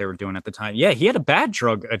 I think they were doing at the time. Yeah, he had a bad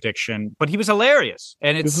drug addiction, but he was hilarious,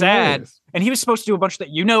 and it's sad. Hilarious. And he was supposed to do a bunch of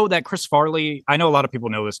that. That Chris Farley. I know a lot of people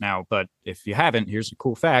know this now, but if you haven't, here's a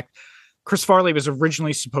cool fact: Chris Farley was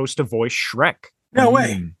originally supposed to voice Shrek. No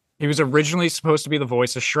way. He was originally supposed to be the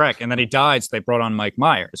voice of Shrek, and then he died, so they brought on Mike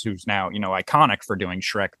Myers, who's now, iconic for doing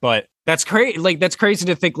Shrek. But that's crazy. Like, that's crazy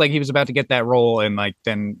to think like he was about to get that role, and like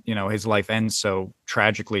then his life ends so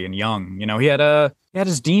tragically and young. He had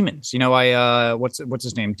his demons. What's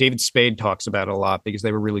his name? David Spade talks about it a lot because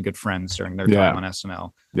they were really good friends during their time on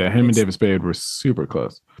SNL. Yeah, him and David Spade were super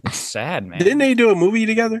close. It's sad, man. Didn't they do a movie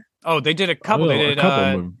together? Oh, they did a couple. They did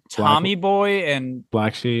movies. Tommy Boy and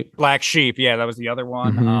Black Sheep. Black Sheep. Yeah, that was the other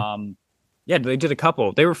one. Mhm. Yeah, they did a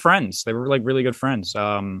couple. They were friends. They were like really good friends.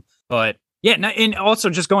 But yeah, and also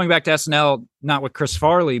just going back to SNL, not with Chris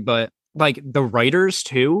Farley, but like the writers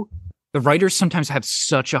too. The writers sometimes have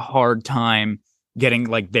such a hard time getting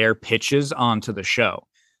like their pitches onto the show.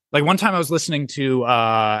 Like one time I was listening to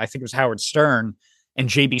I think it was Howard Stern, and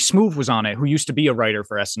JB Smoove was on it, who used to be a writer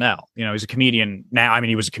for SNL. He's a comedian now. I mean,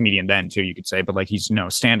 he was a comedian then too, you could say, but like he's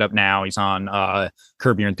stand up now. He's on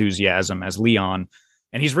Curb Your Enthusiasm as Leon,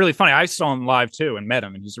 and he's really funny. I saw him live too and met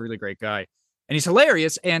him, and he's a really great guy, and he's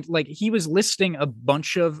hilarious. And like he was listing a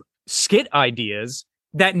bunch of skit ideas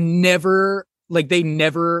that they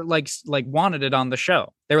never wanted it on the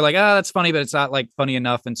show. They were like, oh, that's funny, but it's not like funny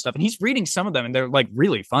enough and stuff. And he's reading some of them, and they're like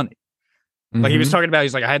really funny. Mm-hmm. Like he was talking about,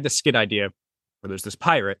 he's like, I had this skit idea where there's this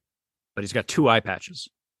pirate, but he's got 2 eye patches.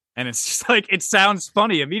 And it's just like, it sounds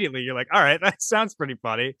funny immediately. You're like, all right, that sounds pretty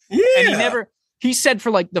funny. Yeah. And he said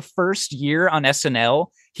for like the first year on SNL,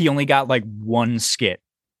 he only got like 1 skit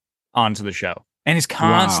onto the show. And he's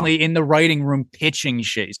constantly in the writing room pitching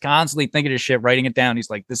shit. He's constantly thinking of shit, writing it down. He's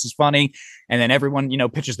like, this is funny. And then everyone,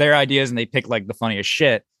 pitches their ideas and they pick like the funniest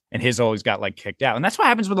shit. And his always got like kicked out. And that's what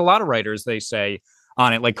happens with a lot of writers, they say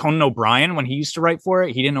on it. Like Conan O'Brien, when he used to write for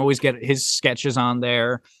it, he didn't always get his sketches on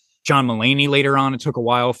there. John Mulaney later on, it took a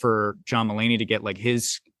while for John Mulaney to get like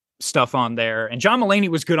his stuff on there. And John Mulaney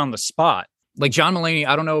was good on the spot. Like John Mulaney,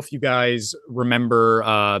 I don't know if you guys remember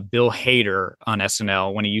Bill Hader on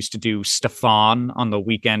SNL when he used to do Stefan on the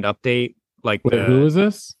Weekend Update. Like, Wait, who is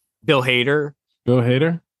this? Bill Hader. Bill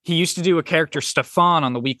Hader? He used to do a character Stefan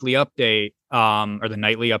on the Weekly Update, or the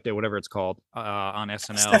Nightly Update, whatever it's called, on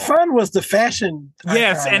SNL. Stefan was the fashion.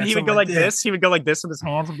 Yes, icon and or he would something go like that. this. He would go like this with his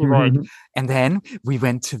hands and be like, and then we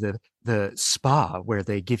went to the spa where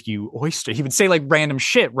they give you oyster. He would say like random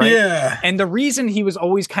shit, right? Yeah. And the reason he was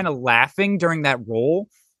always kind of laughing during that role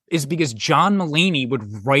is because John Mulaney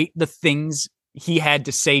would write the things he had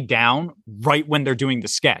to say down right when they're doing the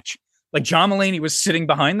sketch. Like John Mulaney was sitting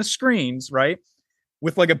behind the screens, right?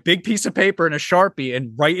 With like a big piece of paper and a Sharpie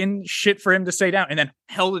and writing shit for him to say down and then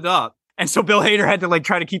held it up. And so Bill Hader had to like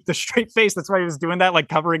try to keep the straight face. That's why he was doing that, like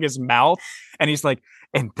covering his mouth. And he's like,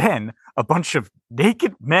 and then a bunch of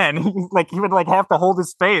naked men, he would like have to hold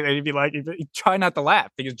his face and he'd be like, he'd try not to laugh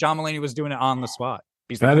because John Mulaney was doing it on the spot.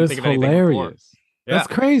 That is hilarious. Yeah. That's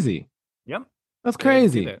crazy. Yep. That's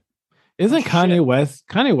crazy. That. Isn't Shit. Kanye West?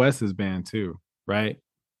 Kanye West is banned too, right?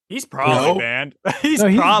 He's probably No. banned. He's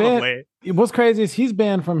No, probably. What's crazy is he's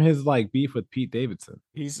banned from his like beef with Pete Davidson.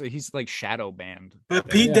 He's like shadow banned. But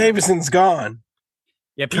Pete Yeah. Davidson's gone.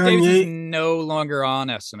 Yeah, Pete Kanye- Davidson's no longer on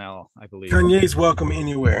SNL, I believe. Kanye's welcome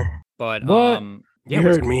anywhere. But What? yeah, You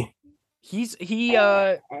heard me.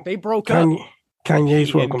 they broke up. Kanye's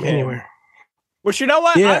He and welcome Kim. anywhere. Which, you know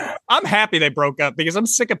what? Yeah. I'm happy they broke up because I'm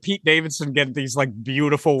sick of Pete Davidson getting these like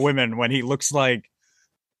beautiful women when he looks like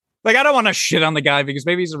I don't want to shit on the guy because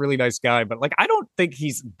maybe he's a really nice guy, but like I don't think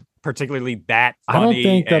he's particularly that funny. I don't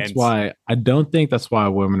think that's and why. I don't think that's why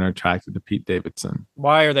women are attracted to Pete Davidson.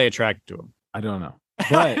 Why are they attracted to him? I don't know. I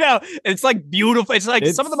But know it's like beautiful. It's like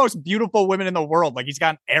some of the It's- most beautiful women in the world. Like he's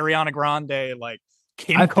got Ariana Grande, like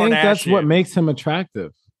Kim I Kardashian. think that's what makes him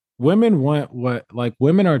attractive. Women want what like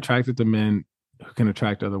women are attracted to men who can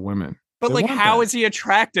attract other women. But They like, want how that. is he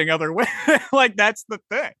attracting other women? Like that's the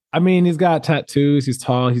thing. I mean, he's got tattoos. He's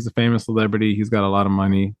tall. He's a famous celebrity. He's got a lot of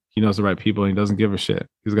money. He knows the right people. And he doesn't give a shit.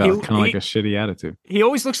 He's got He- kind of like he- a shitty attitude. He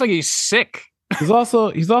always looks like he's sick. He's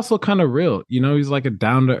also kind of real. You know, he's like a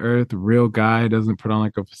down to earth, real guy. Doesn't put on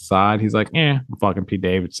like a facade. He's like, I'm fucking Pete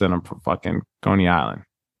Davidson. I'm from fucking Coney Island.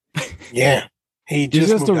 Yeah. He He's just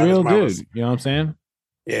just a moved out of real his mama's- dude. You know what I'm saying?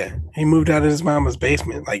 Yeah. He moved out of his mama's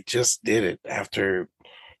basement. Like just did it after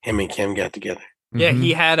him and Kim got together. Yeah, Mhm.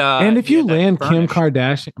 he had. And if he you had that land Kim furnished.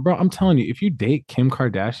 Kardashian, bro, I'm telling you, if you date Kim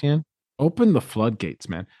Kardashian, open the floodgates,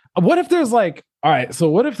 man. What if there's like, all right, so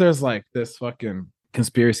what if there's like this fucking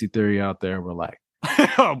conspiracy theory out there where like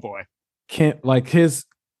Oh boy. like his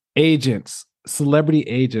agents, celebrity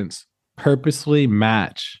agents, purposely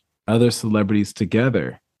match other celebrities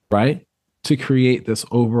together, right? To create this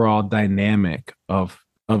overall dynamic of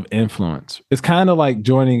influence. It's kind of like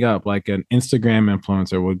joining up, like an Instagram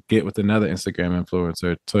influencer would get with another Instagram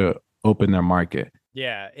influencer to open their market.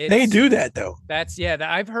 Yeah, They do that though. That's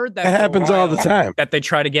I've heard that That for a happens all the while, time. That they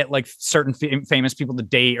try to get like certain famous people to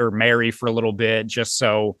date or marry for a little bit, just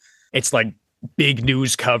so it's like big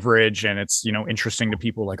news coverage and it's interesting to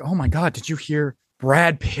people. Like, oh my god, did you hear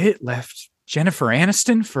Brad Pitt left Jennifer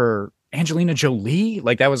Aniston for Angelina Jolie?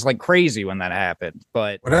 Like that was like crazy when that happened.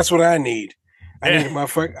 But Well, that's what I need. Yeah.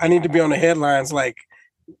 I need to be on the headlines like,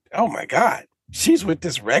 oh my God, she's with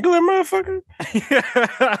this regular motherfucker.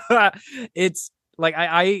 it's like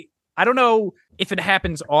I don't know if it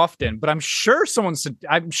happens often, but I'm sure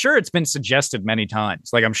it's been suggested many times.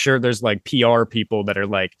 Like I'm sure there's like PR people that are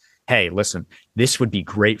like, hey, listen, this would be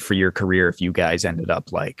great for your career if you guys ended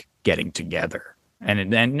up like getting together.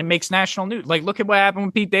 And then it makes national news. Like, look at what happened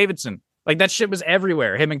with Pete Davidson. Like that shit was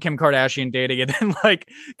everywhere. Him and Kim Kardashian dating, and then like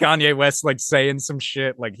Kanye West like saying some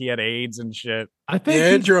shit like he had AIDS and shit. I think Yeah,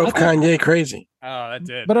 it drove Kanye crazy. Oh, that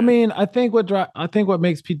did. But I mean, I think what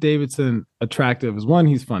makes Pete Davidson attractive is one,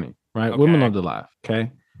 he's funny, right? Women Okay. love to laugh,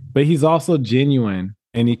 okay? But he's also genuine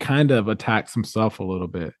and he kind of attacks himself a little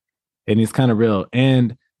bit. And he's kind of real.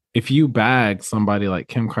 And if you bag somebody like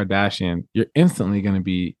Kim Kardashian, you're instantly going to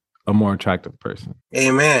be a more attractive person.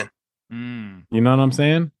 Amen. Mm. You know what I'm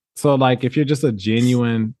saying? So like if you're just a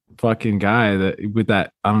genuine fucking guy that with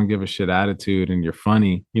that I don't give a shit attitude and you're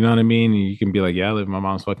funny, you know what I mean? And you can be like, yeah, I live in my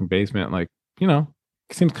mom's fucking basement. Like, it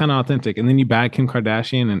seems kind of authentic. And then you bag Kim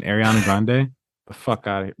Kardashian and Ariana Grande, the fuck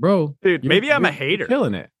out of here. Bro. Dude, maybe I'm a you're hater.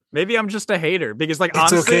 Killing it. Maybe I'm just a hater because like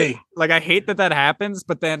It's honestly, okay. like I hate that happens,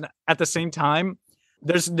 but then at the same time,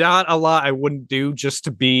 there's not a lot I wouldn't do just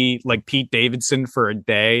to be like Pete Davidson for a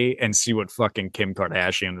day and see what fucking Kim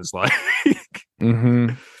Kardashian is like. Mm-hmm.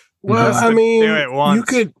 Well, Just I to mean, do it once.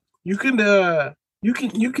 you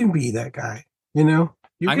can be that guy. You know,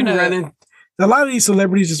 you I'm can gonna- run in. A lot of these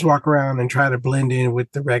celebrities just walk around and try to blend in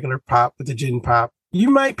with the regular pop, with the gin pop.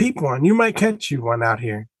 You might peep one. You might catch you one out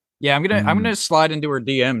here. Yeah, I'm Mm. gonna slide into her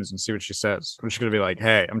DMs and see what she says. I'm just gonna be like,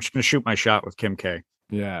 hey, I'm just gonna shoot my shot with Kim K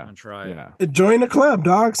Yeah. and try it. Yeah. Join the club,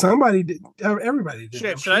 dog. Somebody did. Everybody did.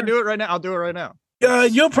 Shit, should I do it right now? I'll do it right now.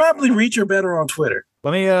 You'll probably reach her better on Twitter.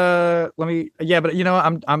 Let me yeah, but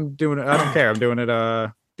I'm doing it. I don't care. I'm doing it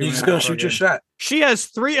You're doing just it gonna for shoot your again. shot. She has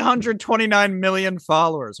 329 million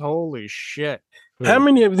followers. Holy shit. How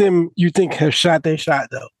many of them you think have shot their shot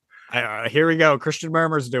though? Here we go. Christian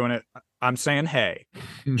Murmur's doing it. I'm saying hey.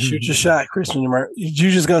 Shoot your shot, Christian.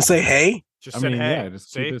 You just gonna say hey? Just I said mean, hey. yeah,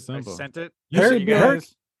 just keep See? it simple. I sent it. You Her- should be her- like,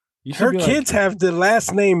 you should Her be like- kids have the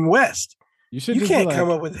last name West. you should You just be can't like, come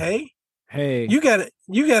up with hey. hey, You gotta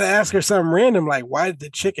ask her something random like why did the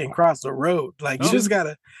chicken cross the road? Like you No. just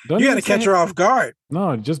gotta don't you even gotta catch say- her off guard.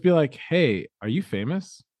 No, just be like, hey, are you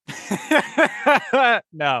famous?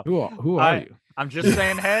 No. Who are you? I'm just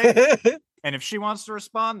saying hey. And if she wants to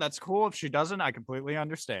respond, that's cool. If she doesn't, I completely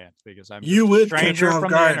understand because I'm You just a would catch stranger her off from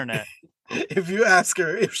guard. the internet. If you ask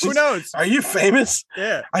her if Who she's knows? are you famous?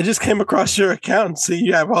 Yeah. I just came across your account and see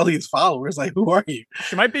you have all these followers. Like, who are you?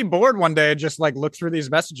 She might be bored one day and just like look through these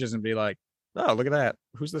messages and be like, oh, look at that.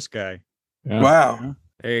 Who's this guy? Yeah. Wow.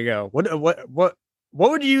 There you go. What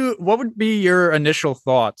would be your initial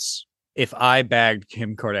thoughts if I bagged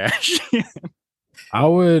Kim Kardashian. I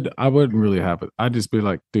wouldn't really have it. I'd just be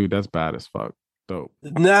like, dude, that's bad as fuck. Dope.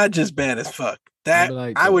 Not just bad as fuck. That be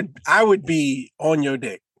like, I would be on your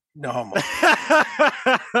dick. No homo.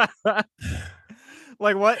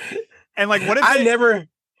 Like what? And like what if I they- never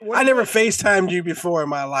what I if never they- FaceTimed you before in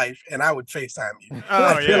my life, and I would FaceTime you. Oh,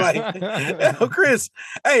 I'd be yeah. like, oh, Chris,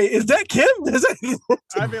 hey, is that Kim? Is that-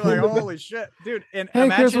 I'd be like, holy shit, dude. And Hey,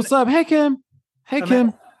 imagine, Chris, what's up? Hey, Kim. Hey, Ima-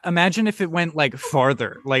 Kim. imagine if it went like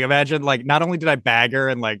farther. Like imagine like not only did I bag her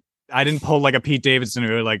and like I didn't pull like a Pete Davidson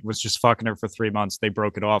who like was just fucking her for 3 months. They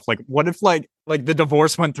broke it off. Like what if like the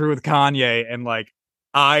divorce went through with Kanye and like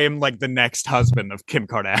I am like the next husband of Kim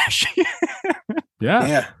Kardashian. Yeah.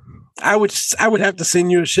 Yeah, I would have to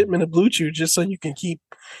send you a shipment of Blue Chew just so you can keep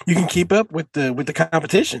up with the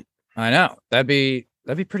competition. I know. That'd be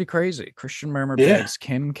pretty crazy. Christian Murmur Yeah. begs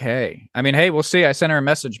Kim K. I mean, hey, we'll see. I sent her a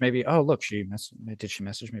message. Maybe. Oh, look, did she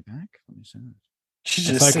message me back? Let me see. She It's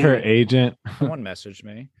just like sent her it. agent. Someone messaged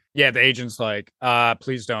me. Yeah, the agent's like,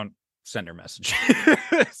 please don't send her messages.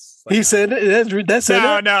 He said that said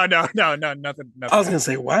no, it? no, nothing. I was gonna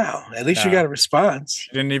say, wow, at least you No. got a response.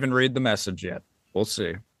 She didn't even read the message yet. We'll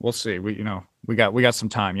see. We got some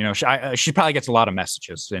time. She probably gets a lot of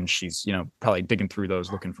messages, and she's probably digging through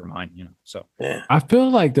those looking for mine. So Yeah. I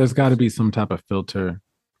feel like there's got to be some type of filter.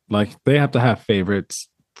 Like they have to have favorites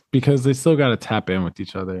because they still got to tap in with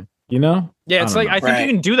each other. yeah, it's I don't like know. I think Right.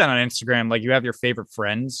 you can do that on Instagram. Like you have your favorite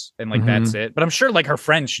friends, and like that's it. But I'm sure like her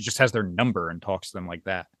friends, she just has their number and talks to them like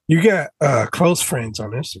that. You got close friends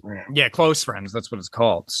on Instagram. Yeah, close friends. That's what it's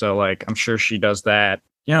called. So like, I'm sure she does that.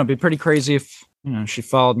 It'd be pretty crazy if she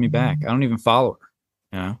followed me back. I don't even follow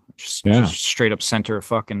her. Just straight up sent her a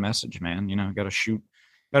fucking message, man. Got to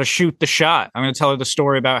shoot the shot. I'm gonna tell her the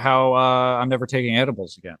story about how I'm never taking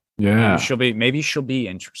edibles again. Yeah. Maybe she'll be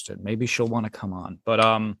interested. Maybe she'll want to come on. But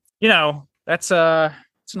that's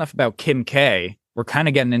enough about Kim K. We're kind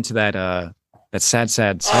of getting into that sad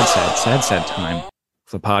time of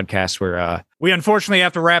the podcast where we unfortunately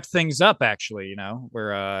have to wrap things up. Actually,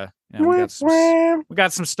 we're we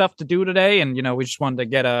got some stuff to do today, and we just wanted to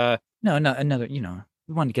get another.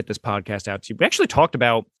 We wanted to get this podcast out to you. We actually talked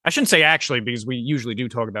about. I shouldn't say actually because we usually do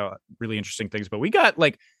talk about really interesting things, but we got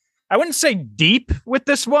like. I wouldn't say deep with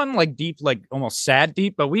this one, like deep, like almost sad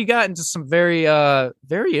deep, but we got into some very,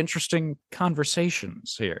 very interesting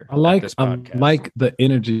conversations here. I like this I podcast. like the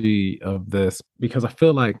energy of this because I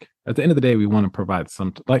feel like at the end of the day we want to provide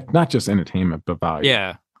some like not just entertainment but value.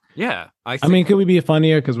 Yeah. I mean, could we be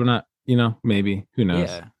funnier because we're not? Maybe who knows?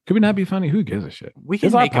 Yeah. Could we not be funny? Who gives a shit? We can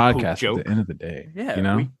It's our make a poop podcast joke. at the end of the day.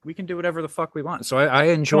 Yeah, we can do whatever the fuck we want. So I I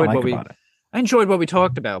enjoyed don't what like we. about it. I enjoyed what we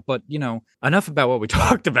talked about, but enough about what we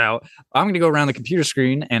talked about. I'm going to go around the computer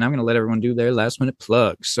screen and I'm going to let everyone do their last minute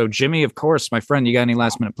plugs. So Jimmy, of course, my friend, you got any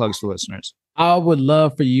last minute plugs for listeners? I would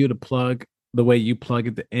love for you to plug the way you plug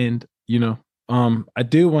at the end. I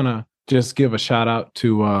do want to just give a shout out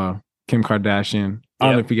to Kim Kardashian. I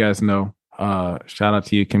don't know Yep. if you guys know. Shout out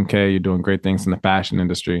to you, Kim K. You're doing great things in the fashion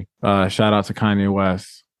industry. Shout out to Kanye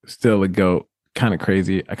West. Still a GOAT. Kind of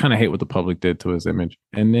crazy. I kind of hate what the public did to his image.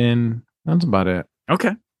 And then that's about it.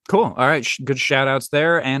 Okay, cool. All right. Good shout outs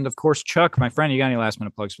there. And of course, Chuck, my friend, you got any last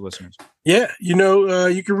minute plugs for listeners? Yeah, you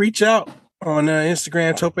can reach out on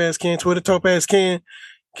Instagram, Topaz Can, Twitter, Topaz Can.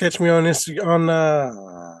 Catch me on Instagram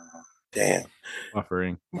damn,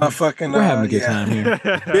 Buffering. motherfucking. We're having a good time here.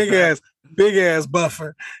 big ass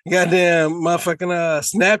buffer. Goddamn, motherfucking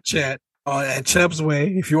Snapchat at Chubb's Way.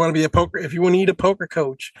 If you want to need a poker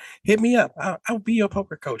coach, hit me up. I'll be your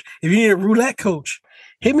poker coach. If you need a roulette coach,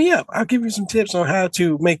 hit me up. I'll give you some tips on how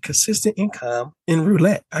to make consistent income in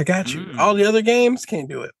roulette. I got you. All the other games can't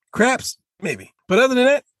do it. Craps, maybe. But other than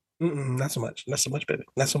that, not so much. Not so much, baby.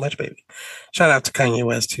 Not so much, baby. Shout out to Kanye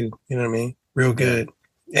West too. You know what I mean? Real good.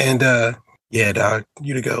 And yeah, dog,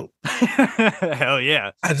 you to go. Hell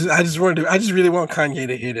yeah. I just really want Kanye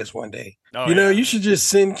to hear this one day. Oh, You should just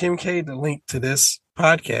send Kim K the link to this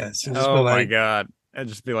podcast and just be Oh my like, God. I'd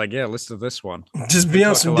just be like, yeah, listen to this one. just be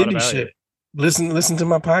on talk some a lot Diddy about shit. you. Listen to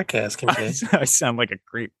my podcast, Kim K. I sound like a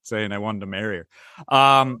creep saying I wanted to marry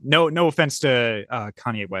her. No offense to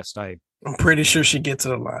Kanye West. I'm pretty sure she gets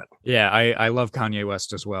it a lot. I love Kanye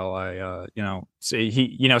West as well.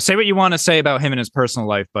 Say what you want to say about him in his personal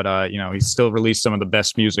life, but he's still released some of the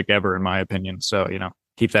best music ever in my opinion. So,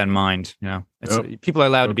 keep that in mind. You know, people are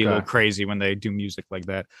allowed to be a little Okay. crazy when they do music like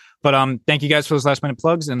that. But thank you guys for those last minute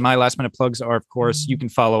plugs. And my last minute plugs are, of course, you can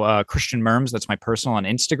follow Christian Merms. That's my personal on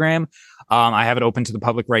Instagram. I have it open to the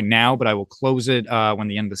public right now, but I will close it when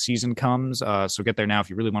the end of the season comes. So get there now if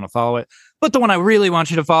you really want to follow it. But the one I really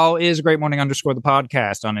want you to follow is Great Morning _ the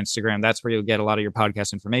podcast on Instagram. That's where you'll get a lot of your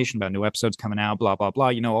podcast information about new episodes coming out, blah, blah, blah.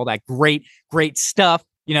 You know, all that great stuff,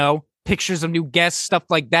 you know, pictures of new guests, stuff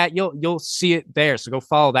like that. You'll see it there. So go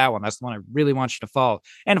follow that one. That's the one I really want you to follow.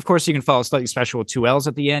 And of course, you can follow Slightly Special with 2 L's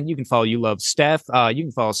at the end. You can follow You Love Steph. You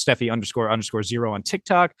can follow Steffi __0 on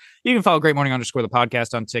TikTok. You can follow Great Morning _ the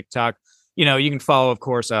podcast on TikTok. You know, you can follow, of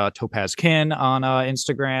course, Topaz Kin on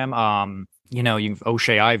Instagram. You know, you can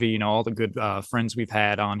O'Shea Ivy, you know, all the good friends we've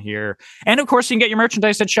had on here. And of course, you can get your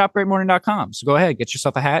merchandise at shopgreatmorning.com. So go ahead, get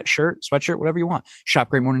yourself a hat, shirt, sweatshirt, whatever you want.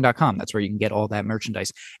 Shopgreatmorning.com. That's where you can get all that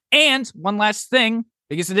merchandise. And one last thing,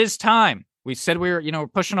 because it is time. We said we're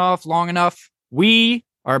pushing off long enough. We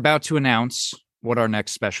are about to announce what our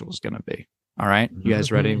next special is going to be. All right. You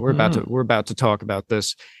guys ready? We're about to talk about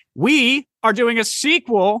this. We are doing a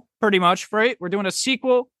sequel, pretty much, right? We're doing a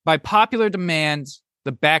sequel by popular demand,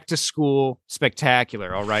 the Back to School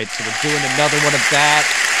Spectacular. All right. So we're doing another one of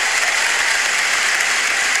that.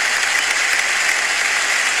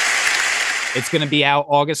 It's going to be out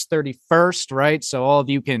August 31st, right? So all of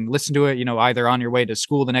you can listen to it, you know, either on your way to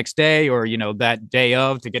school the next day or, you know, that day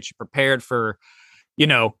of to get you prepared for, you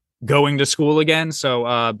know, going to school again. So,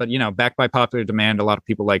 but, you know, backed by popular demand, a lot of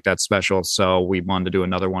people like that special. So we wanted to do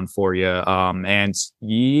another one for you. And,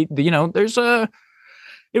 you know,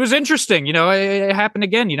 it was interesting. You know, it happened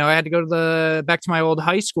again. You know, I had to go back to my old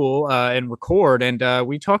high school and record, and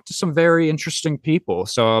we talked to some very interesting people.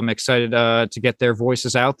 So I'm excited to get their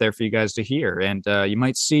voices out there for you guys to hear. And you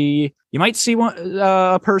might see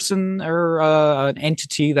a person or an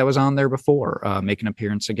entity that was on there before make an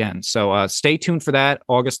appearance again. So stay tuned for that.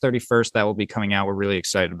 August 31st, that will be coming out. We're really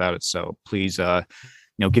excited about it. So please, you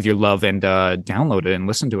know, give your love and download it and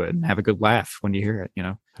listen to it and have a good laugh when you hear it. You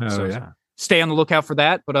know, Oh, yeah. Stay on the lookout for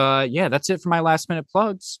that. But yeah, that's it for my last minute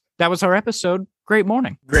plugs. That was our episode. Great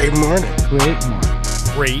morning. Great morning. Great morning.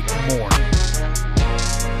 Great morning.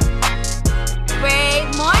 Great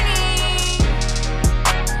morning.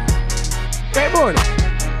 Great morning.